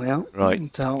 Well, yeah.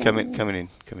 Right, So, coming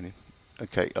in.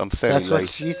 Okay, I'm fairly That's low. what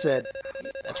she said.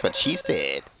 That's what she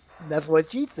said. That's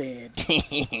what she said.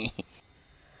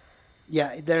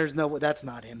 Yeah, there's no. That's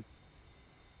not him.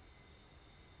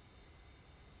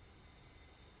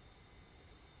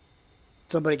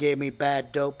 Somebody gave me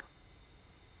bad dope.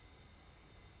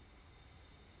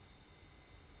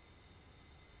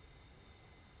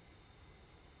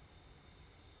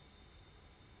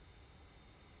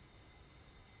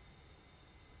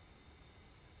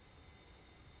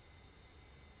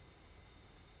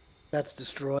 That's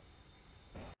destroyed.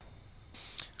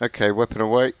 Okay, weapon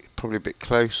away. Probably a bit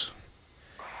close.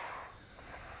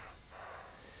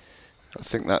 I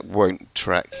think that won't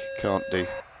track. Can't do.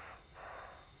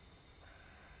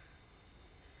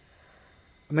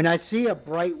 I mean, I see a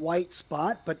bright white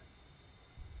spot, but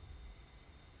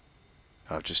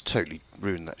I've just totally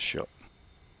ruined that shot.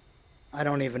 I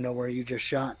don't even know where you just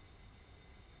shot.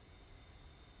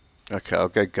 Okay, I'll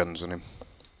go guns on him.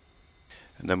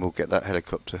 And then we'll get that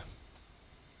helicopter.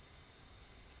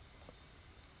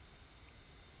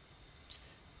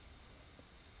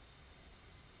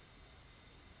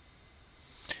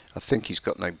 I think he's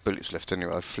got no bullets left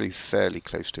anyway. I flew fairly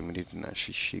close to him and he didn't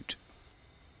actually shoot.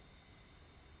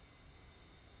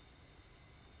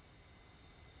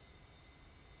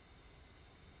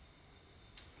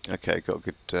 Okay, got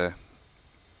good.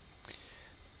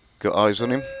 Got eyes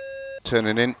on him.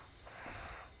 Turning in.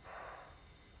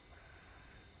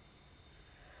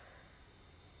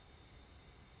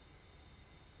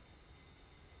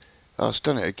 Oh, it's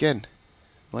done it again.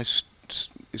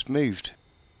 It's moved.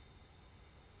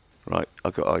 Right,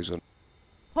 I've got eyes on.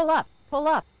 Pull up. Pull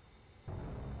up.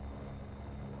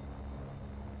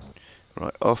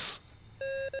 Right, off.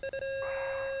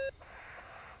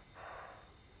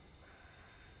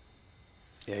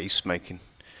 Yeah, he's smoking.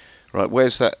 Right,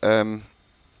 where's that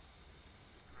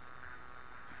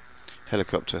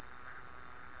helicopter?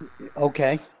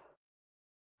 Okay.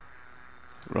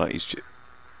 Right, is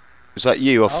that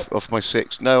you off Oh. off my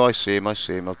 6? No, I see him. I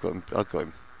see him. I've got him. I've got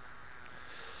him.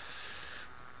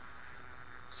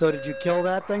 So did you kill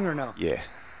that thing or no? Yeah.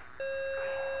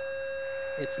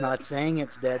 It's not saying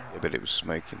it's dead. Yeah, but it was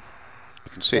smoking. I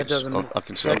can see That it's. doesn't mean. I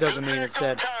can see. That doesn't mean it's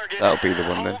dead. That'll be the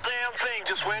one then. Whole damn thing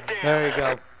just went down. There you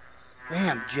go.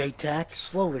 Damn, JTAC,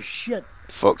 slow as shit.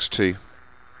 Fox 2.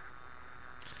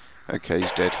 Okay,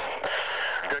 he's dead.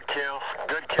 Good kill.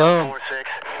 Good kill, Boom. 4-6.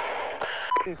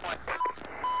 We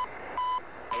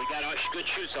got good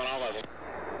shoots on all of them.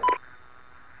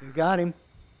 You got him.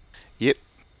 Yep.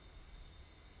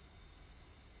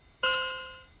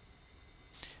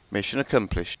 Mission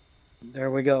accomplished.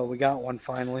 There we go. We got one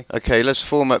finally. Okay, let's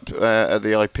form up at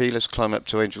the IP. Let's climb up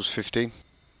to Angels 15.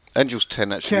 Angels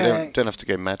 10 actually. We Okay. don't have to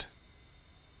go mad.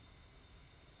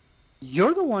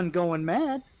 You're the one going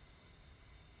mad.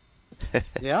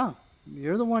 Yeah.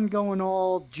 You're the one going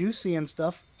all juicy and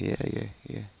stuff. Yeah.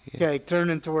 Okay,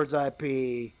 turning towards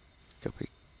IP. Copy.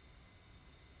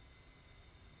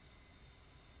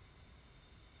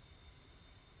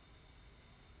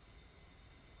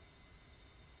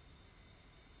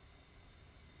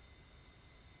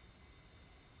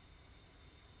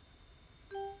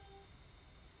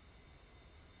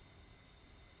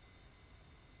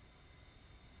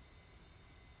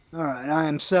 All right, I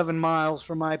am 7 miles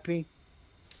from IP.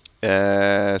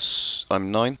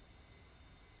 I'm 9.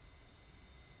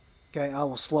 Okay, I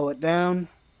will slow it down.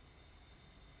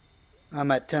 I'm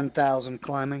at 10,000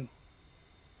 climbing.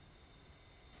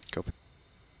 Copy.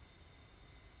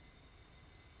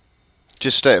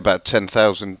 Just stay at about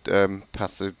 10,000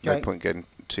 path. No Okay. point getting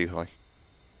too high.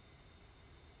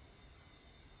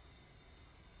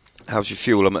 How's your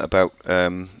fuel? I'm at about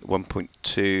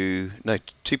 1.2. No,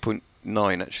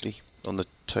 2.9 actually on the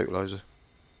totalizer.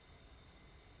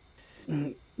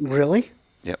 Really?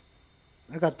 Yep.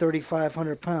 I got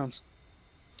 3,500 pounds.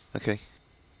 Okay.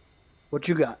 What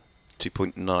you got?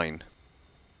 2.9.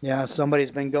 Yeah,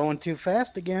 somebody's been going too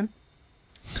fast again.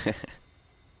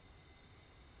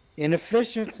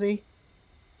 Inefficiency.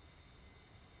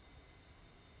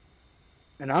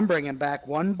 And I'm bringing back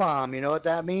one bomb. You know what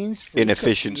that means? Free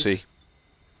Inefficiency. cookies.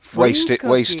 Free Wasted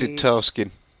cookies.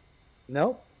 tasking.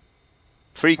 Nope.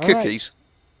 Free All right. cookies.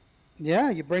 Yeah,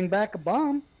 you bring back a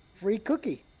bomb. Free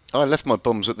cookie. I left my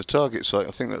bombs at the target site.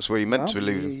 I think that's where you meant Well, to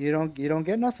leave them. you don't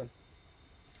get nothing.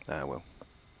 Ah, well.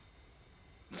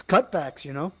 It's cutbacks,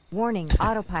 you know. Warning.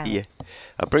 Autopilot. Yeah.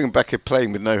 I'm bringing back a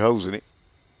plane with no holes in it.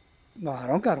 No, I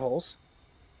don't got holes.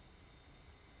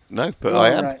 No, but I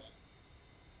am. All right.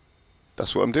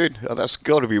 That's what I'm doing. Oh, that's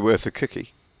got to be worth a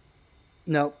cookie.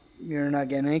 Nope, you're not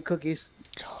getting any cookies.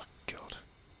 God.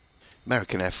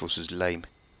 American Air Force is lame.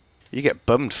 You get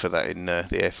bummed for that in the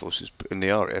Air Force, in the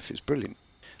RAF. It's brilliant.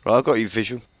 Right, I've got you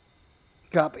visual.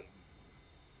 Copy.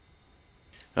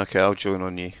 Okay, I'll join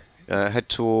on you. Head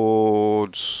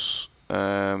towards...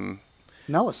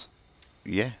 Nellis.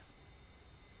 yeah.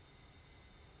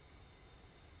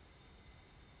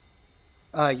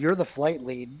 You're the flight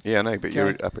lead. Yeah, I know, but you're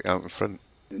Okay. up out in front.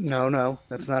 No,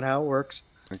 that's not how it works.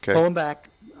 Okay. Pulling back.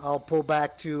 I'll pull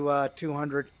back to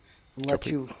 200 and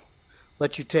Copy.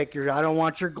 let you take your. I don't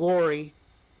want your glory.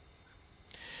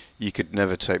 You could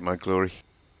never take my glory.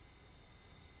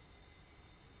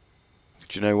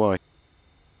 Do you know why?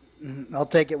 I'll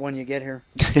take it when you get here.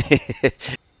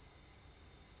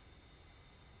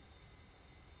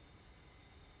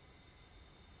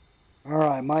 All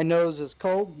right, my nose is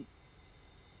cold.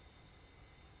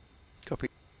 Copy.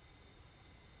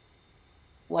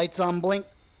 Lights on blink.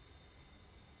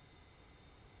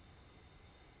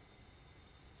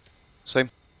 Same.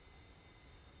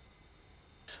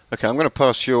 Okay, I'm going to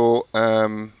pass your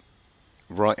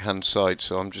right hand side,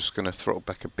 so I'm just going to throttle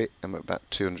back a bit. I'm at about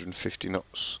 250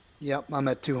 knots. Yep, I'm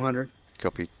at 200.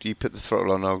 Copy. You put the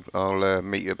throttle on, I'll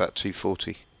meet you about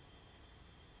 240.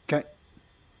 Okay.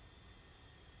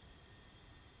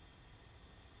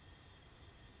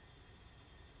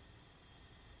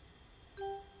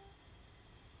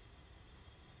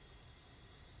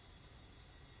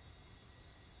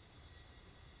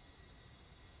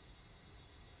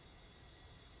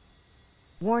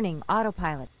 Warning,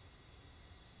 autopilot.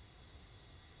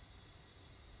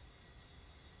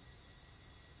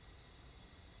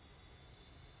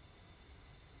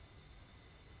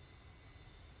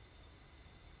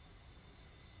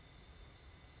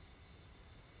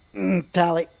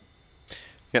 Tally.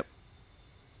 Yep.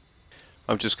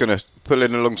 I'm just going to pull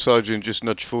in alongside you and just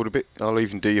nudge forward a bit. I'll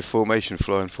even do your formation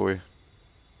flying for you.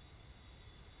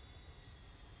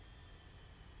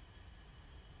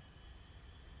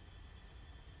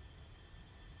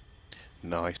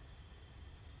 Nice.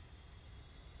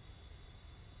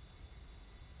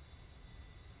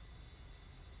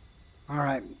 All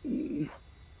right.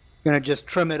 Gonna just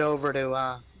trim it over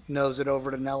to nose it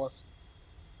over to Nellis.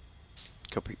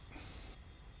 Copy.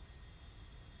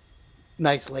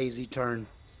 Nice lazy turn.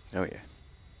 Oh yeah.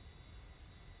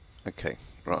 Okay.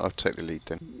 Right, I'll take the lead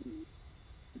then.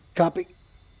 Copy.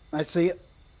 I see it.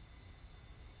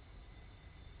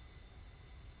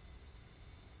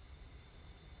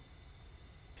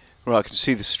 Right, I can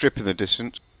see the strip in the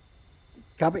distance.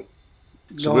 Copy.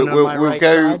 So Going on my right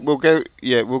side. we'll go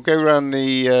around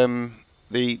the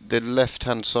left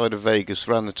hand side of Vegas,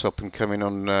 around the top, and come in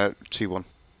on 2-1.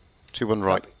 2-1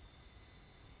 right. Copy.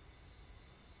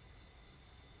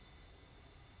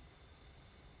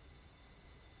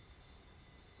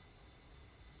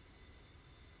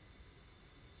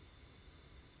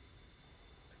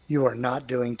 You are not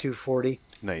doing 240.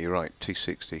 No, you're right.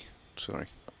 260. Sorry.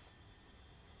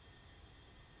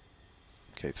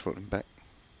 Okay, throttling back.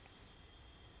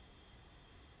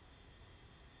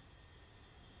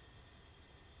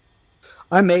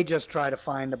 I may just try to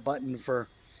find a button for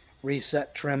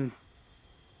reset trim.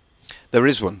 There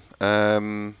is one,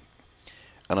 and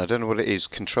I don't know what it is.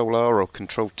 Control R or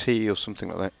Control T or something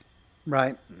like that.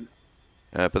 Right.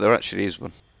 But there actually is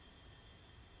one.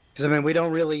 Because, I mean, we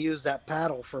don't really use that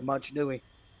paddle for much, do we?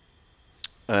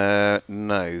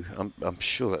 No, I'm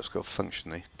sure that's got a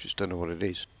function there. Just don't know what it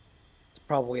is. It's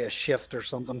probably a shift or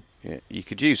something. Yeah, you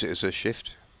could use it as a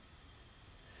shift,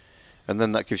 and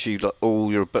then that gives you like all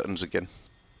your buttons again.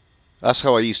 That's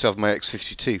how I used to have my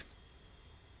X52.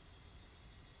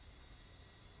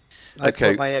 Okay.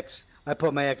 I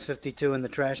put my X52 in the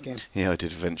trash can. Yeah, I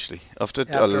did eventually. After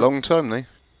a long time, though.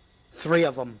 3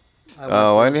 of them.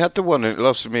 I only had the one, and it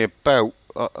lasted me about,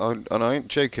 and I ain't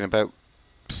joking, about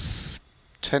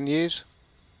 10 years.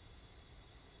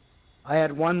 I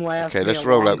had one last me Okay, let's a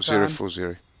roll long out time.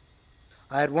 040.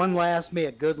 I had one last me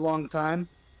a good long time,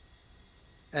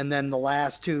 and then the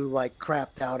last 2 like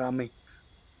crapped out on me.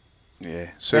 Yeah.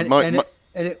 So and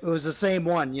it was the same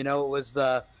one. You know,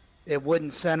 it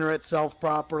wouldn't center itself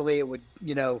properly. It would,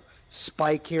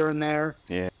 spike here and there.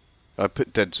 Yeah. I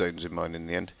put dead zones in mine in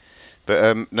the end.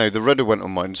 But no, the rudder went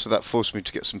on mine, so that forced me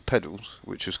to get some pedals,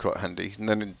 which was quite handy.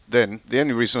 And then the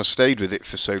only reason I stayed with it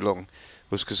for so long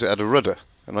was because it had a rudder,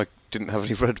 and I didn't have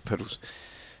any rudder pedals.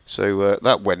 So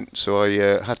that went, so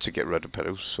I had to get rudder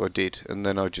pedals, so I did. And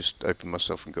then I just opened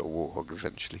myself and got a Warthog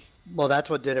eventually. Well, that's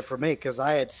what did it for me, because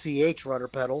I had CH rudder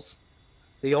pedals,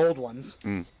 the old ones,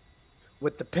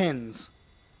 with the pins,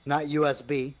 not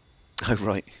USB. Oh,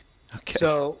 right. Okay.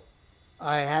 So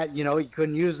I had, you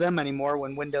couldn't use them anymore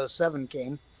when Windows 7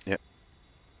 came. Yep.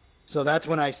 So that's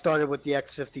when I started with the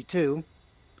X52.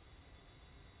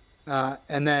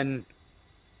 And then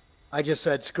I just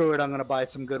said, screw it, I'm going to buy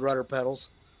some good rudder pedals.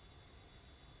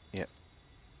 Yeah.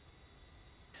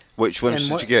 Which ones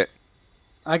And did you get?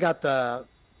 I got the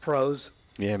pros,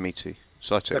 Yeah, me too.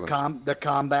 Cytec ones. the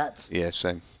combats. Yeah,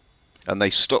 same. And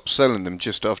they stopped selling them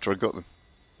just after I got them.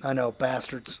 I know,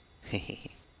 bastards.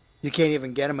 You can't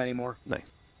even get them anymore. No.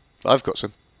 I've got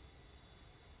some.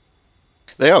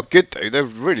 They are good though, they're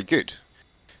really good.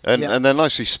 And Yeah. and they're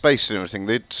nicely spaced and everything.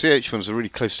 The CH ones are really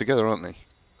close together, aren't they?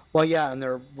 Well, yeah, and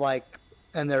they're like,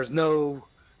 and there's no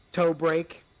toe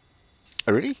brake.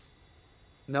 Oh, really?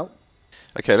 Nope.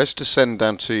 Okay, let's descend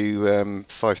down to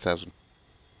 5,000.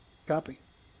 Copy.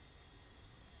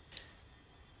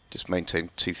 Just maintain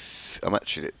I'm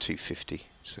actually at 250,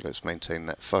 so let's maintain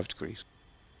that 5 degrees.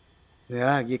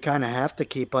 Yeah, you kind of have to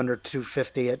keep under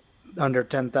 250 at under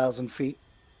 10,000 feet.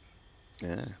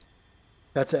 Yeah.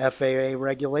 That's a FAA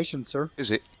regulation, sir.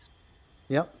 Is it?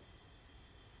 Yep.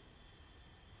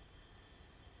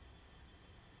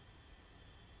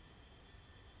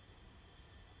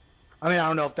 I mean, I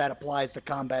don't know if that applies to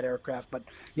combat aircraft, but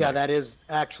yeah, No. that is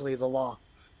actually the law.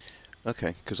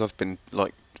 Okay, because I've been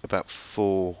like about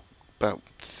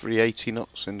 380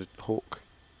 knots in the Hawk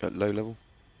at low level.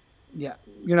 Yeah,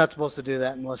 you're not supposed to do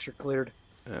that unless you're cleared.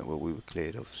 Well, we were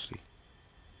cleared, obviously.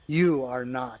 You are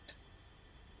not.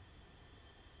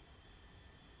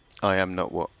 I am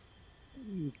not what?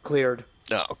 Cleared.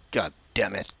 Oh, god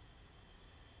damn it.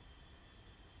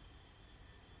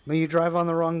 I mean, you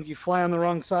fly on the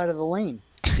wrong side of the lane.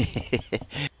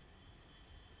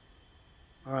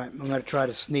 All right, I'm going to try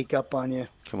to sneak up on you.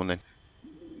 Come on then.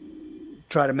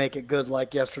 Try to make it good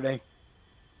like yesterday.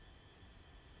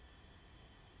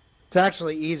 It's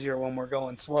actually easier when we're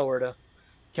going slower to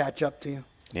catch up to you.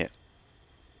 Yeah.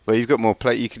 Well, you've got more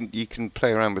play. You can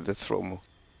play around with the throttle more.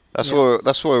 That's Yeah.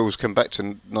 why I always come back to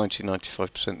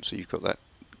 90-95%. So you've got that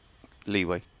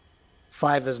leeway.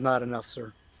 5 is not enough,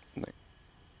 sir. No.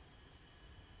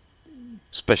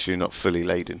 Especially not fully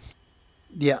laden.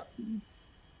 Yeah.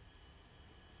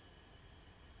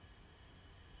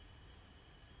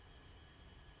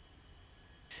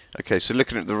 Okay, so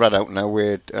looking at the rad out now,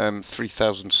 we're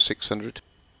 3,600.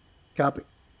 Copy.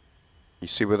 You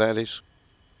see where that is?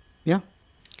 Yeah.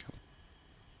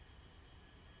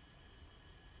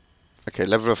 Okay,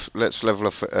 level off. Let's level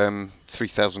off at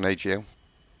 3,000 AGL,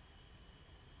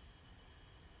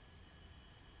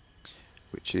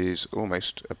 which is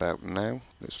almost about now.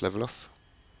 Let's level off.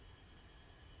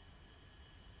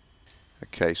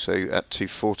 Okay, so at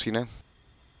 240 now.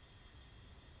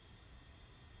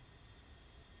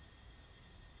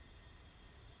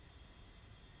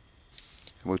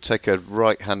 And we'll take a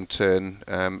right-hand turn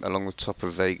along the top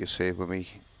of Vegas here when we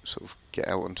sort of get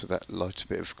out onto that lighter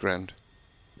bit of ground.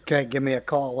 Okay, give me a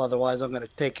call. Otherwise, I'm going to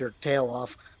take your tail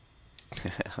off.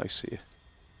 I see you.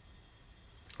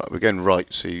 Right, we're going right,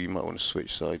 so you might want to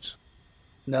switch sides.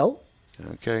 No.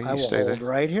 Okay, I you will stay hold there.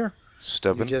 right here.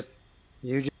 Stubborn.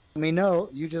 You just let me know.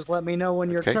 You just let me know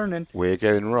when you're Okay, turning. we're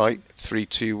going right. 3,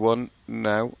 2, 1.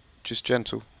 Now, just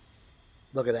gentle.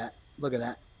 Look at that. Look at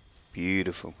that.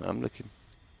 Beautiful. I'm looking.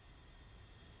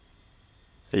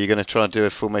 Are you going to try and do a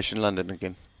formation landing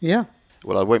again? Yeah.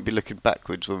 Well, I won't be looking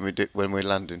backwards when we're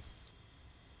landing.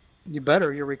 You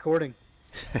better. You're recording.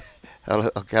 I'll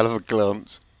have a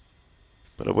glance,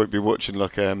 but I won't be watching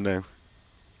like I am now.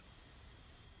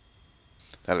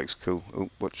 That looks cool.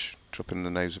 Oh, watch, dropping the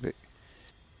nose a bit.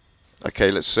 Okay,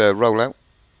 let's roll out.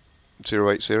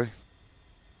 080.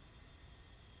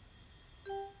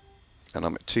 And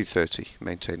I'm at 230,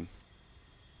 maintaining.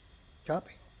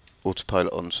 Copy.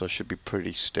 Autopilot on, so I should be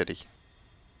pretty steady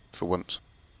for once.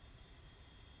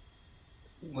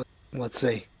 Let's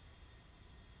see.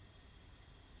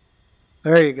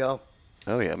 There you go.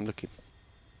 Oh yeah, I'm looking.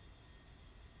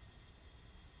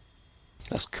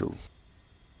 That's cool.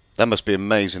 That must be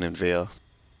amazing in VR.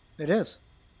 It is.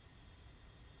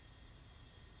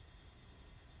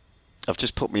 I've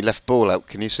just put my left ball out,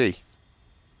 can you see?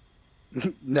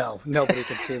 No, nobody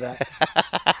can see that.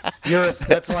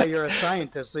 That's why you're a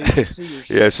scientist, so you can see your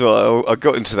shit. Yeah, so I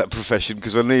got into that profession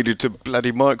because I needed to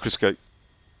bloody microscope.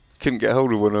 Couldn't get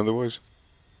hold of one otherwise.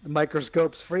 The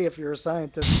microscope's free if you're a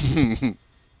scientist.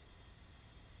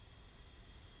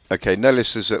 Okay,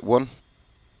 Nellis is at 1.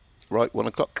 Right, 1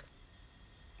 o'clock.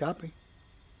 Copy.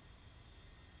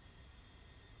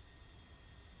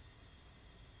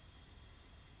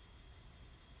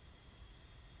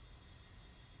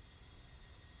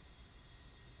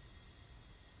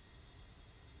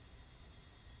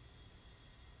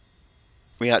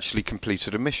 We actually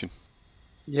completed a mission,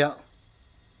 Yeah.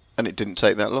 and it didn't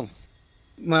take that long.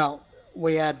 Well,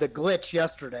 we had the glitch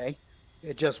yesterday,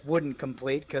 It just wouldn't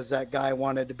complete because that guy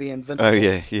wanted to be invincible. Oh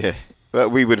yeah, yeah. Well,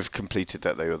 we would have completed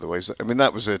that though otherwise. I mean,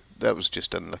 that was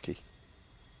just unlucky.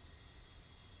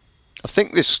 I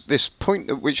think this point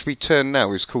at which we turn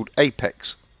now is called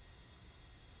apex.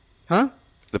 Huh?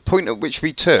 The point at which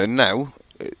we turn now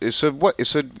is a what?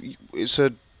 It's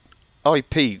a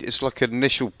IP. It's like an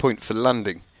initial point for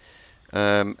landing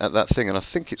at that thing, and I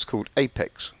think it's called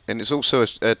apex. And it's also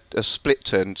a split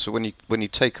turn. So when you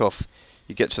take off,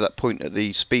 you get to that point at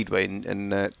the speedway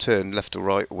and turn left or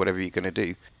right or whatever you're going to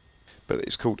do. But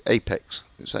it's called apex.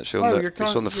 It's actually on it's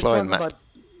on the flying map.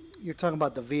 You're talking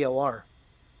about the VOR.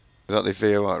 Is that the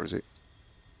VOR? Is it?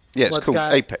 Yeah, it's called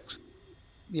apex.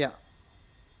 Yeah.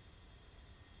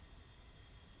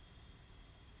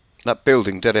 That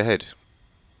building dead ahead.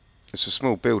 It's a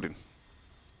small building.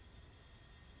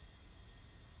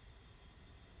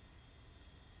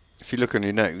 If you look on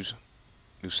your nose,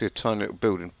 you'll see a tiny little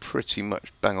building pretty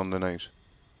much bang on the nose.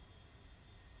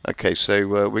 Okay, so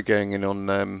we're going in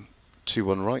on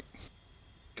 2-1 right.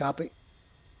 Copy.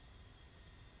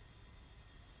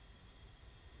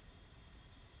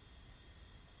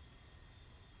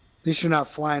 At least you're not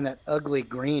flying that ugly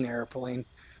green airplane.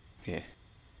 Yeah.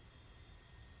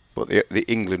 What, the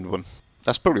England one?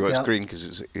 That's probably why Yep. it's green,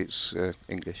 because it's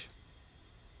English.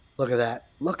 Look at that.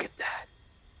 Look at that.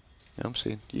 I'm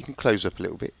seeing. You can close up a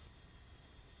little bit.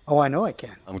 Oh, I know I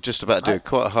can. I'm just about to do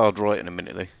quite a hard right in a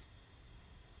minute though.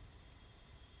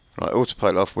 Right,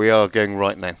 autopilot off. We are going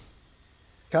right now.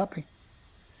 Copy.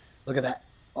 Look at that.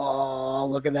 Oh,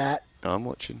 look at that. I'm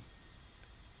watching.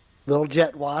 Little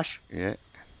jet wash. Yeah.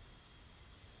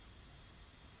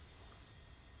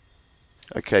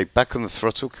 Okay, back on the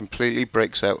throttle completely.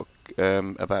 Brakes out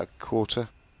about a quarter.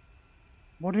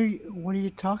 What are you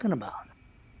talking about?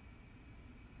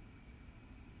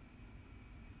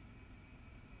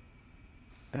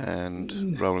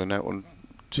 And rolling out on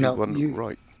 2-1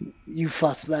 right. You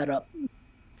fussed that up.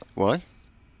 Why?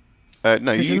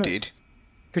 No, you did.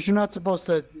 Because you're not supposed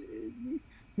to.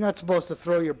 You're not supposed to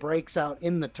throw your brakes out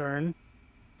in the turn.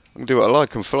 I can do what I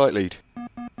like on flight lead.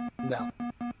 No.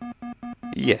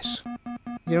 Yes.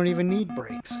 You don't even need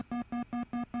brakes.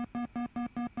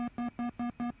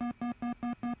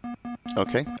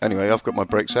 Okay. Anyway, I've got my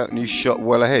brakes out and you shot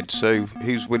well ahead. So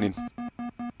who's winning?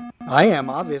 I am,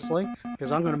 obviously,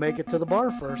 because I'm going to make it to the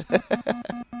bar first.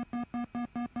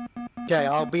 Okay,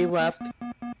 I'll be left.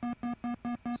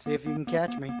 See if you can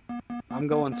catch me. I'm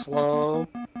going slow.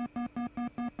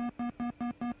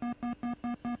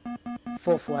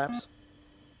 Full flaps.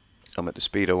 I'm at the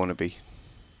speed I want to be.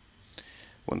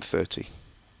 130.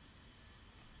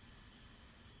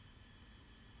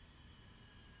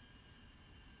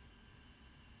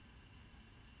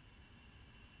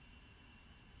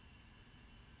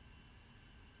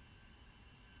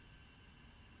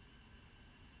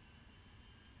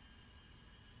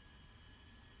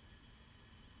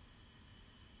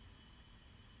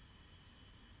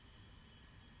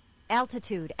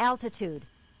 Altitude, altitude.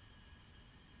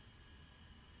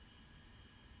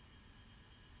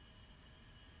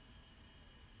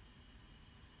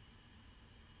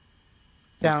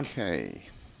 Down. Okay.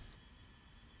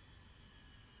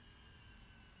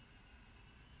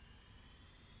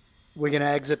 We're going to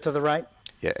exit to the right.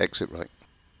 Yeah, exit right.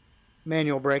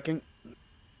 Manual braking.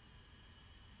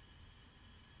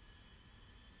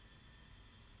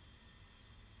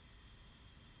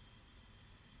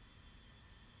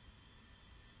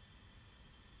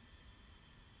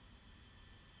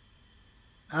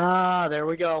 Ah, there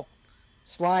we go.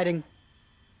 Sliding.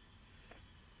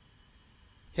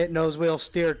 Hit nose wheel,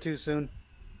 steer too soon.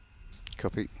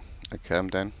 Copy. Okay, I'm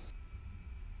down.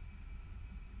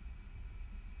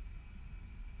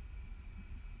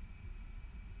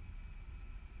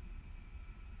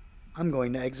 I'm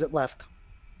going to exit left.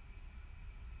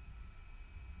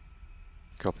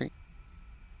 Copy.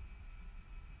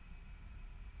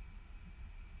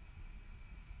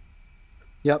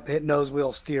 Yep, hit nose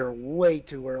wheel, steer way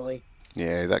too early.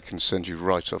 Yeah, that can send you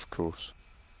right off course.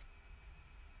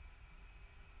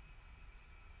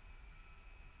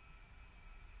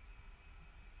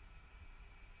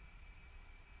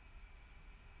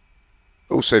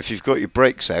 Also, if you've got your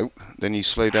brakes out, then you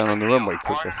slow down on the runway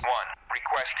quicker. 1-1.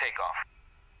 Request takeoff.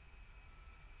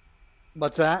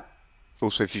 What's that?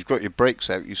 Also, if you've got your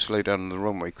brakes out, you slow down on the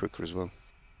runway quicker as well.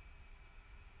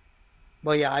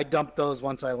 Well, yeah, I dump those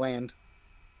once I land.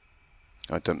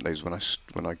 I dump those when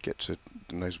I get to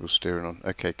the nose wheel steering on.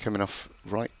 Okay, coming off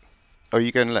right. Oh,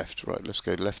 you're going left? Right, let's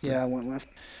go left. Yeah, I went left.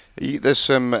 There's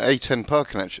some A10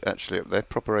 parking actually up there,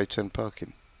 proper A10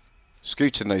 parking.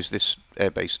 Scooter knows this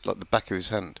airbase like the back of his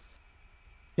hand.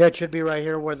 Yeah, it should be right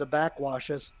here where the backwash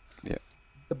is. Yeah.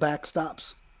 The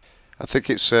backstops. I think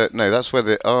it's no, that's where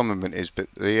the armament is, but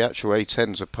the actual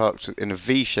A10s are parked in a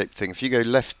V-shaped thing. If you go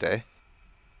left there,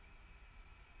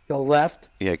 Go left.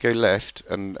 yeah, go left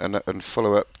and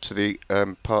follow up to the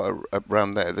part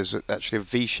around there. There's actually a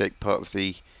V-shaped part of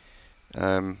the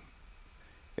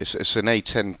it's an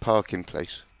A10 parking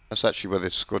place. That's actually where the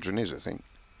squadron is, I think,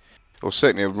 or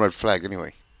certainly a red flag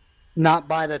anyway. Not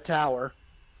by the tower,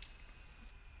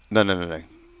 No, no, no, no.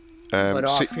 but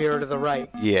off here to the right.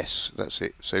 Yes, that's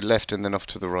it. So left and then off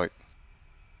to the right.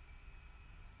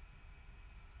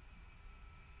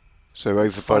 So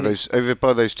over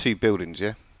by those two buildings,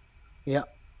 yeah. Yeah.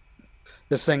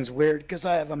 This thing's weird because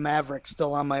I have a Maverick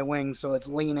still on my wing, so it's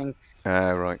leaning.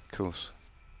 Ah, right, of course.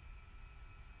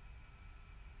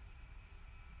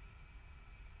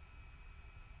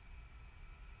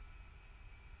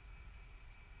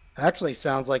 Actually,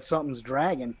 sounds like something's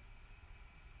dragging.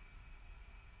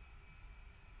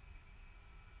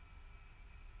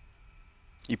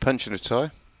 You punching a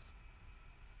tire?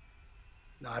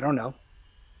 I don't know.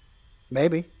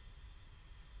 Maybe.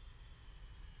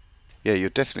 Yeah, you're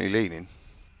definitely leaning.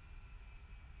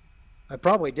 I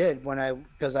probably did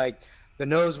because the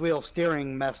nose wheel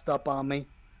steering messed up on me.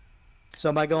 So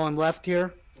am I going left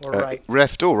here or right?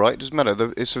 Left or right, doesn't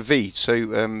matter. It's a V,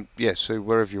 so yeah, so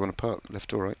wherever you want to park,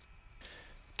 left or right.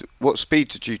 What speed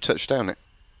did you touch down at?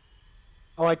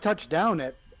 Oh, I touched down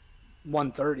at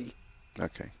 130.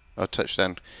 Okay, I touched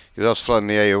down because I was flying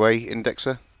the AOA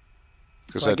indexer.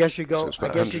 So I guess you go. So I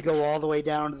guess you go all the way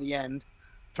down to the end,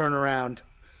 turn around.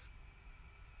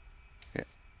 Yeah.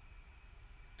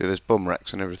 So there's bomb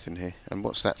racks and everything here. And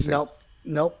what's that thing?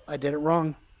 Nope. I did it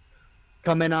wrong.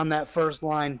 Come in on that first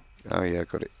line. Oh yeah,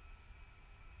 got it.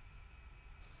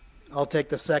 I'll take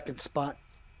the second spot.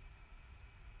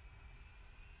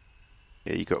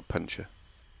 Yeah, you got a puncher.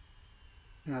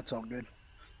 That's all good.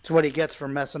 It's what he gets for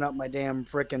messing up my damn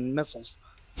frickin' missiles.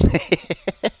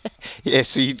 Yeah,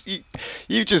 so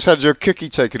you just had your cookie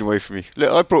taken away from you.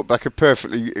 Look, I brought back a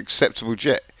perfectly acceptable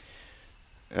jet.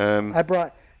 Yeah,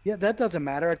 that doesn't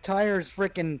matter. A tire's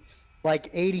frickin'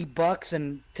 like $80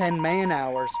 and 10 man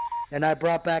hours, and I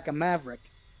brought back a Maverick.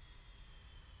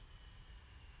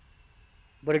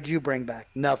 What did you bring back?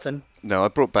 Nothing. No, I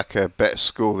brought back a better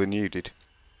score than you did.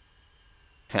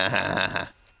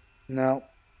 No.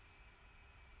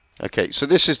 Okay, so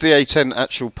this is the A10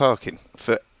 actual parking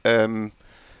for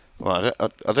well,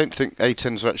 I don't think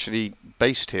A10s are actually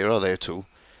based here, are they at all?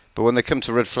 But when they come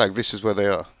to red flag, this is where they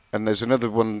are. And there's another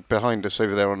one behind us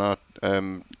over there on our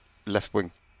left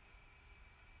wing.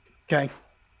 Okay.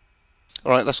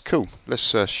 All right, that's cool. Let's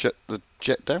shut the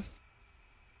jet down.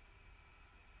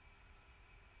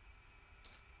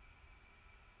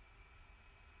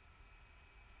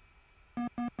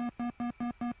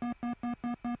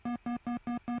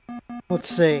 Let's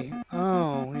see.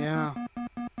 Oh, yeah.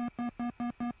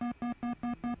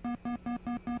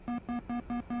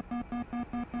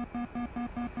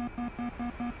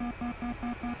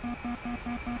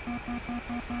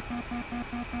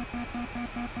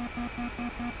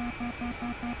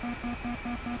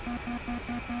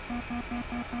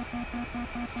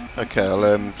 Okay,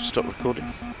 I'll stop recording.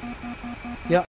 Yep.